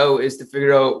figure that out is to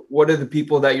figure out what are the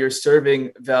people that you're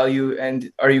serving value,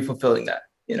 and are you fulfilling that,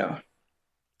 you know?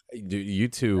 You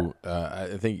two,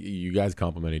 I think you guys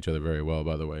complement each other very well,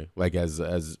 by the way, like as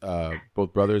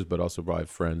both brothers, but also probably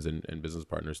friends and business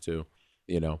partners too,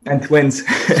 you know? And twins.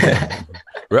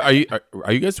 Are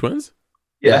you guys twins?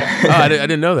 Yeah. I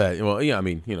didn't know that. Well, yeah, I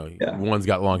mean, you know, One's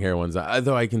got long hair, one's not,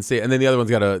 though I can see, and then the other one's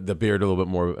got the beard a little bit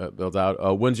more built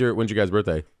out. When's your guys'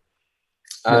 birthday?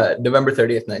 November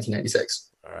 30th,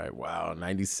 1996. All right. Wow.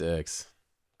 96.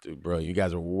 Dude, bro, you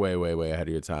guys are way, way, way ahead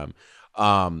of your time.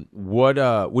 What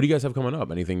do you guys have coming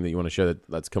up? Anything that you want to share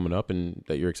that's coming up and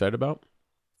that you're excited about?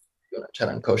 You want to chat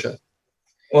on Kosha?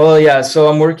 Well, yeah. So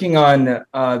I'm working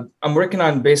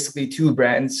on basically two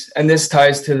brands, and this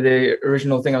ties to the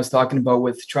original thing I was talking about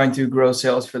with trying to grow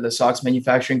sales for the socks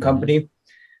manufacturing company.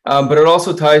 But it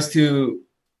also ties to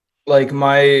like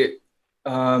my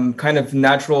kind of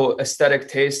natural aesthetic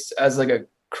tastes as like a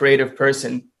creative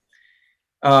person.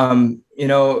 You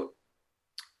know,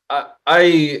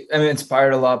 I am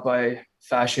inspired a lot by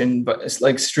fashion, but it's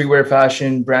like streetwear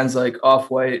fashion brands like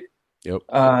Off-White. Yep.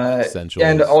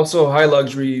 And also high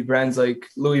luxury brands like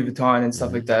Louis Vuitton and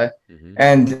stuff like that.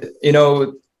 And, you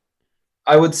know,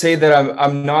 I would say that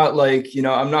I'm not like, you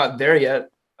know, I'm not there yet.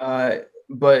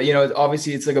 But, you know,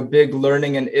 obviously it's like a big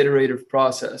learning and iterative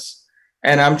process.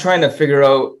 And I'm trying to figure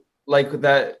out like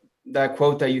that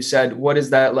quote that you said, what is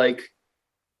that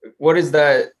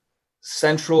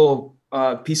central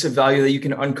piece of value that you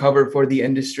can uncover for the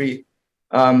industry,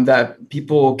 that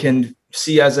people can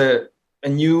see as a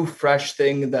new fresh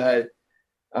thing that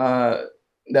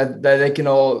they can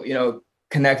all, you know,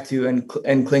 connect to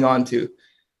and cling on to.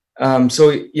 So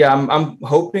yeah, I'm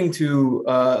hoping to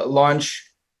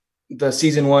launch the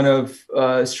season 1 of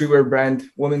streetwear brand,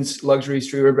 women's luxury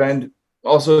streetwear brand,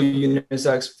 also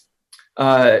unisex,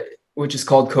 which is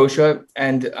called Kosha,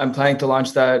 and I'm planning to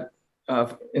launch that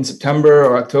in September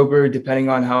or October, depending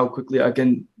on how quickly I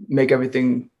can make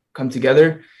everything come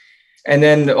together. And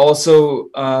then also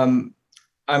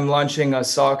I'm launching a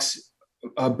socks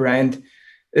brand.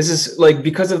 This is like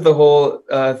because of the whole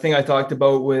thing I talked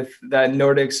about with that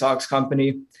Nordic socks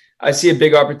company. I see a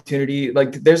big opportunity.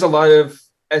 Like there's a lot of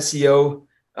SEO,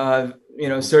 you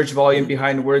know, search volume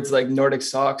behind words like Nordic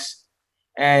socks,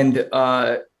 and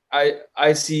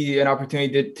I see an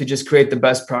opportunity to just create the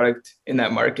best product in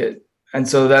that market. And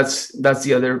so that's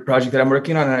the other project that I'm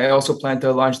working on, and I also plan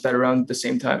to launch that around the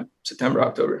same time, September,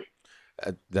 October.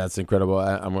 That's incredible.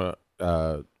 I'm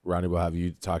gonna Ronnie, will have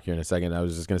you talk here in a second. I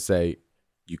was just gonna say,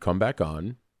 you come back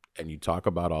on and you talk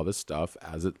about all this stuff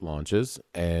as it launches,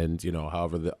 and you know,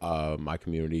 however my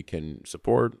community can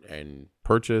support and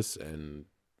purchase and,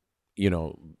 you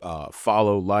know,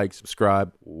 follow, like,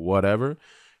 subscribe, whatever.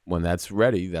 when that's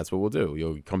ready, that's what we'll do.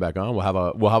 You'll come back on. We'll have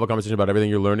a conversation about everything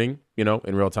you're learning, you know,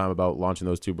 in real time about launching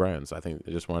those 2 brands. I think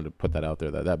I just wanted to put that out there.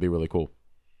 That'd be really cool.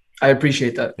 I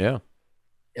appreciate that. Yeah.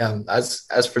 Yeah.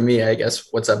 As for me, I guess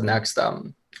what's up next?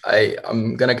 I'm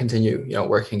gonna continue, you know,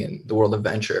 working in the world of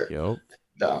venture. Yep.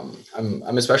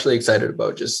 I'm especially excited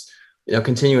about just, you know,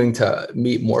 continuing to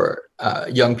meet more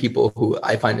young people who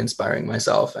I find inspiring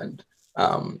myself, and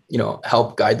you know,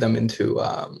 help guide them into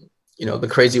you know, the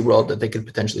crazy world that they could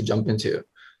potentially jump into.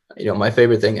 You know, my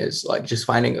favorite thing is like just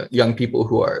finding young people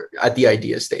who are at the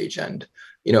idea stage, and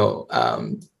you know,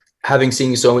 having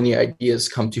seen so many ideas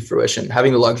come to fruition,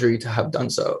 having the luxury to have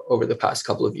done so over the past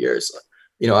couple of years.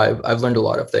 You know, I've learned a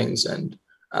lot of things, and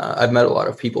I've met a lot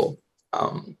of people,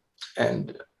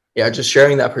 and yeah, just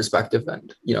sharing that perspective,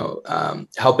 and you know,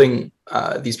 helping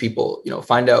these people, you know,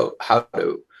 find out how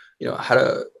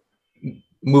to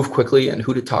move quickly, and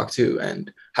who to talk to,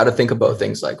 and how to think about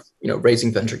things like, you know,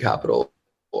 raising venture capital,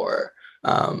 or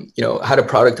you know, how to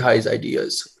productize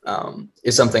ideas,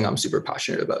 is something I'm super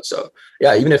passionate about. So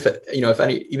yeah, even if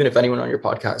anyone on your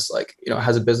podcast, like, you know,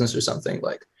 has a business or something,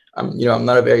 like, you know, I'm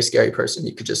not a very scary person.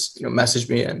 You could just, you know, message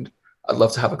me, and I'd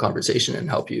love to have a conversation and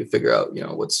help you figure out, you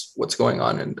know, what's going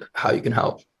on and how you can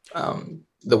help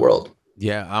the world.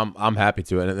 Yeah, I'm happy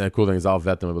to. And the cool thing is I'll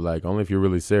vet them and be like, only if you're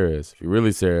really serious. If you're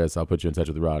really serious, I'll put you in touch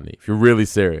with Rodney. If you're really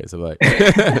serious, I'm like,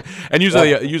 and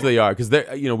usually they are, because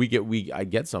they're, you know, I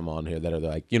get some on here that are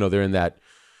like, you know, they're in that,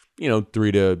 you know,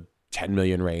 3 to 10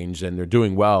 million range, and they're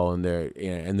doing well, and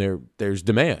there's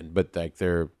demand, but like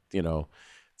they're, you know,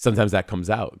 sometimes that comes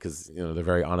out because, you know, they're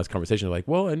very honest conversation. They're like,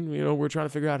 well, and you know, we're trying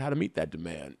to figure out how to meet that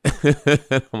demand.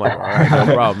 I'm like, all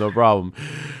right, no problem.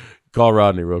 Call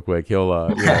Rodney real quick.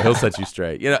 He'll set you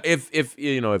straight. You know, if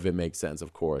you know, if it makes sense,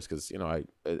 of course, because, you know,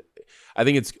 I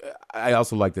think I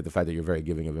also like that the fact that you're very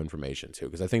giving of information too,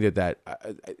 because I think that I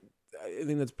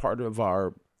think that's part of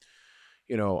our,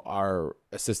 you know, our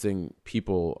assisting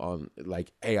people on,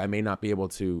 like, hey, I may not be able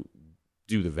to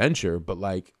do the venture, but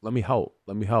like, let me help.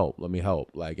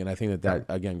 Like, and I think that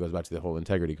again goes back to the whole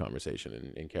integrity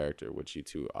conversation and character, which you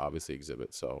two obviously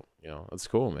exhibit. So, you know, that's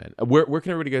cool, man. Where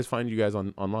can everybody guys find you guys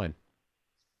online?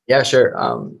 Yeah, sure.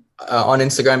 On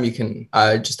Instagram, you can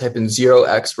just type in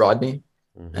 0x Rodney,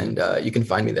 and you can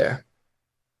find me there.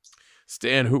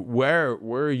 Stan, where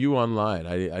are you online?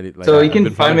 So you can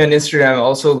find me on Instagram.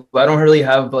 Also, I don't really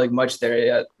have like much there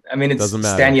yet. I mean, it's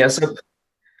Stan Yessup.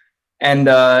 And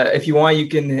if you want, you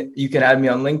can add me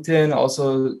on LinkedIn,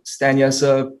 also Stan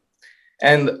Yessup.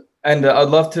 And I'd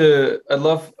love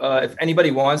if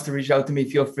anybody wants to reach out to me,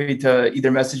 feel free to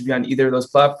either message me on either of those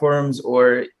platforms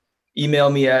or email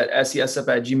me at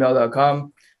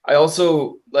syessup@gmail.com. I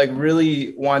also like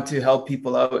really want to help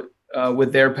people out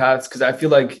with their paths, because I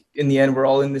feel like in the end we're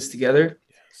all in this together.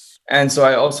 Yes. And so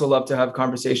I also love to have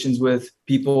conversations with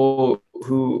people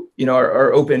who, you know,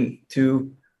 are open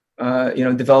to you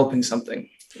know, developing something,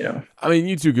 you know. I mean,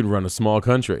 you two could run a small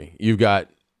country. You've got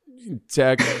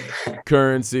tech,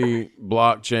 currency,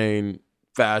 blockchain,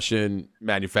 fashion,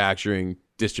 manufacturing,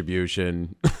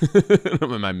 distribution.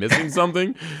 Am I missing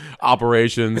something?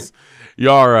 Operations.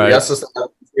 You're all right. We also have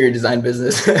interior design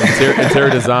business. interior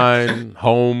design,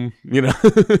 home, you know.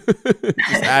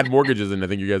 Just add mortgages, and I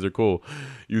think you guys are cool.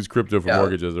 Use crypto for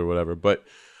mortgages or whatever. But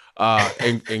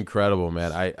incredible,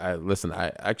 man. I listen,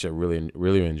 I actually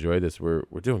really enjoyed this. We're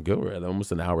doing good. We're at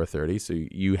almost an hour 30. So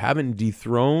you haven't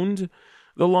dethroned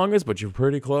the longest, but you're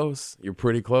pretty close.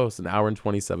 An hour and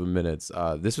 27 minutes.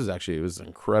 It was an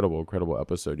incredible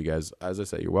episode. You guys, as I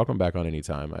say, you're welcome back on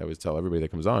anytime. I always tell everybody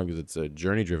that comes on, because it's a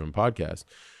journey driven podcast.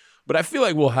 But I feel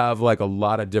like we'll have like a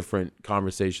lot of different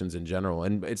conversations in general,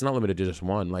 and it's not limited to just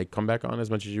one. Like, come back on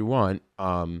as much as you want.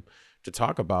 To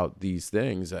talk about these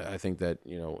things. I think that,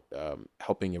 you know,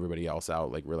 helping everybody else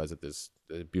out, like, realize that this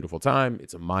is a beautiful time.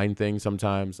 It's a mind thing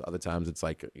sometimes. Other times it's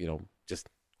like, you know, just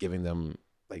giving them,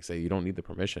 like, say, you don't need the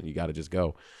permission. You got to just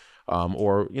go.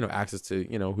 Or, you know, access to,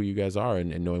 you know, who you guys are,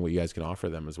 and knowing what you guys can offer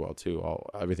them as well, too.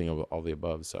 Everything of all the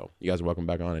above. So you guys are welcome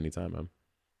back on anytime, man.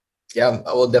 Yeah,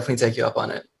 I will definitely take you up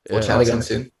on it. We'll chat again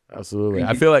soon. Absolutely.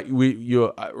 I feel like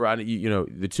Rodney, you know,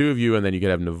 the two of you, and then you could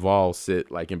have Naval sit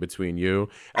like in between you.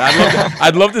 And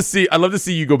I'd love to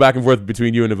see you go back and forth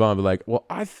between you and Naval and be like, well,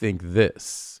 I think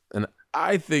this, and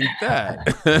I think that.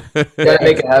 Gotta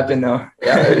make it happen, though.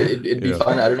 Yeah, it'd be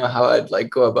fun. I don't know how I'd like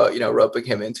go about, you know, roping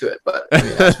him into it, but I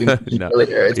mean, as we mentioned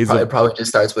earlier, it probably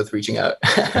just starts with reaching out.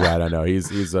 Right, I know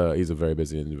he's a very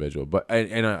busy individual, but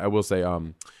and I will say,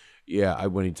 yeah,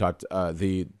 when he talked,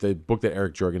 the book that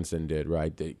Eric Jorgensen did,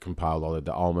 right? They compiled all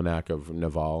the Almanac of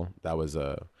Naval. That was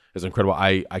is incredible.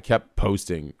 I kept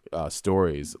posting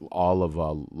stories all of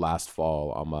last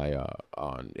fall on my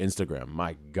on Instagram.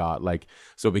 My God, like,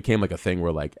 so it became like a thing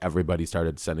where like everybody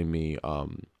started sending me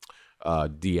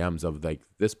DMs of like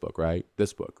this book, right?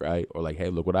 Or like, hey,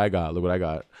 look what I got.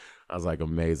 I was like,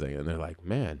 amazing. And they're like,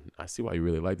 man, I see why you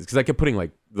really like this, because I kept putting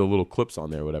like the little clips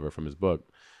on there, or whatever, from his book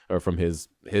or from his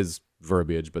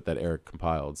verbiage, but that Eric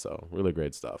compiled. So really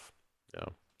great stuff. Yeah.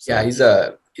 So, Yeah, he's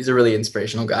a really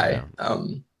inspirational guy. Yeah.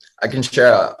 I can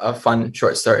share a fun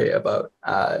short story about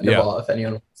Naval if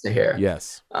anyone wants to hear.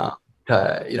 Yes.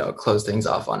 To close things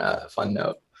off on a fun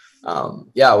note.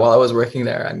 While I was working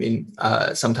there, I mean,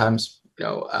 sometimes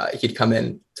he'd come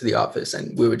in to the office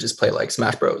and we would just play like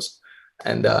Smash Bros.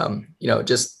 And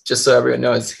just so everyone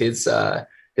knows, his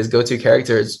go-to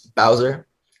character is Bowser,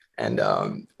 and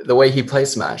the way he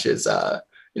plays Smash is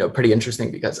pretty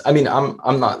interesting, because I mean,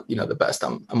 I'm not the best.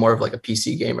 I'm more of like a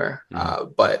PC gamer,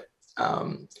 but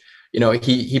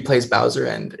he plays Bowser,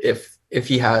 and if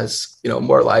he has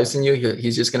more lives than you,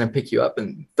 he's just gonna pick you up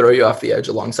and throw you off the edge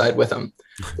alongside with him,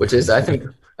 which is, I think,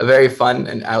 a very fun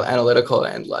and analytical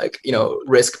and like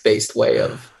risk-based way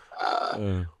of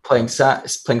playing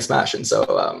Smash. And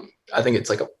so I think it's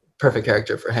like a perfect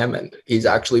character for him, and he's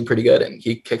actually pretty good, and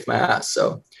he kicked my ass.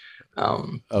 So a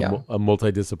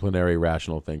multidisciplinary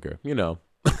rational thinker,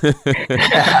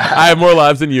 I have more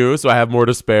lives than you, so I have more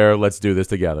to spare. Let's do this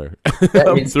together.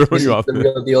 I'm throwing you off. The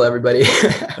real deal, everybody.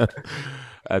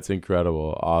 That's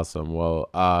incredible. Awesome. Well,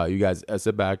 you guys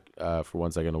sit back for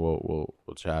 1 second, and we'll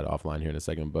chat offline here in a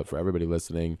second. But for everybody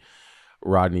listening,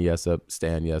 Rodney Yessup,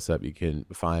 Stan Yessup, you can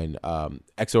find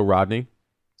XO Rodney.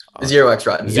 0x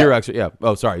Rodney. 0x, yeah.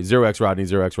 Oh, sorry.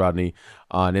 0x Rodney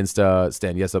on Insta,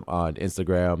 Stan Yessup on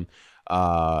Instagram.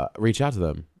 Reach out to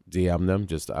them, DM them.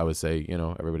 Just, I would say,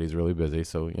 everybody's really busy,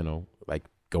 so like,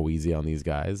 go easy on these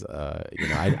guys.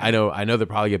 I know they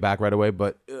probably get back right away,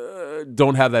 but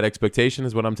don't have that expectation,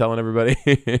 is what I'm telling everybody.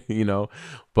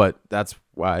 But that's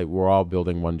why we're all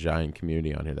building one giant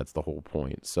community on here. That's the whole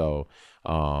point. So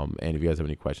and if you guys have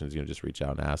any questions, just reach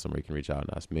out and ask them, or you can reach out and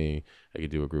ask me. I could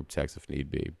do a group text if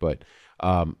need be. But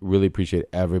really appreciate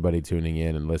everybody tuning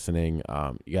in and listening.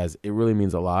 You guys, it really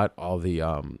means a lot. All the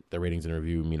ratings and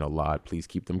review mean a lot. Please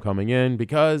keep them coming in,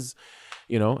 because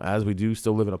as we do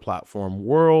still live in a platform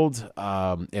world,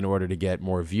 in order to get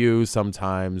more views,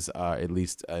 sometimes, at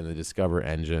least in the Discover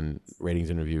engine,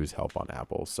 ratings and reviews help on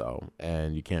Apple. So,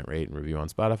 and you can't rate and review on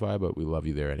Spotify, but we love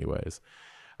you there anyways.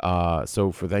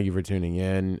 Thank you for tuning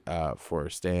in, for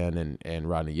Stan and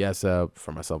Rodney Yessup,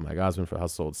 for myself, Mike Osmond, for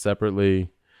Hustled Separately.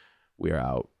 We are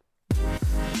out.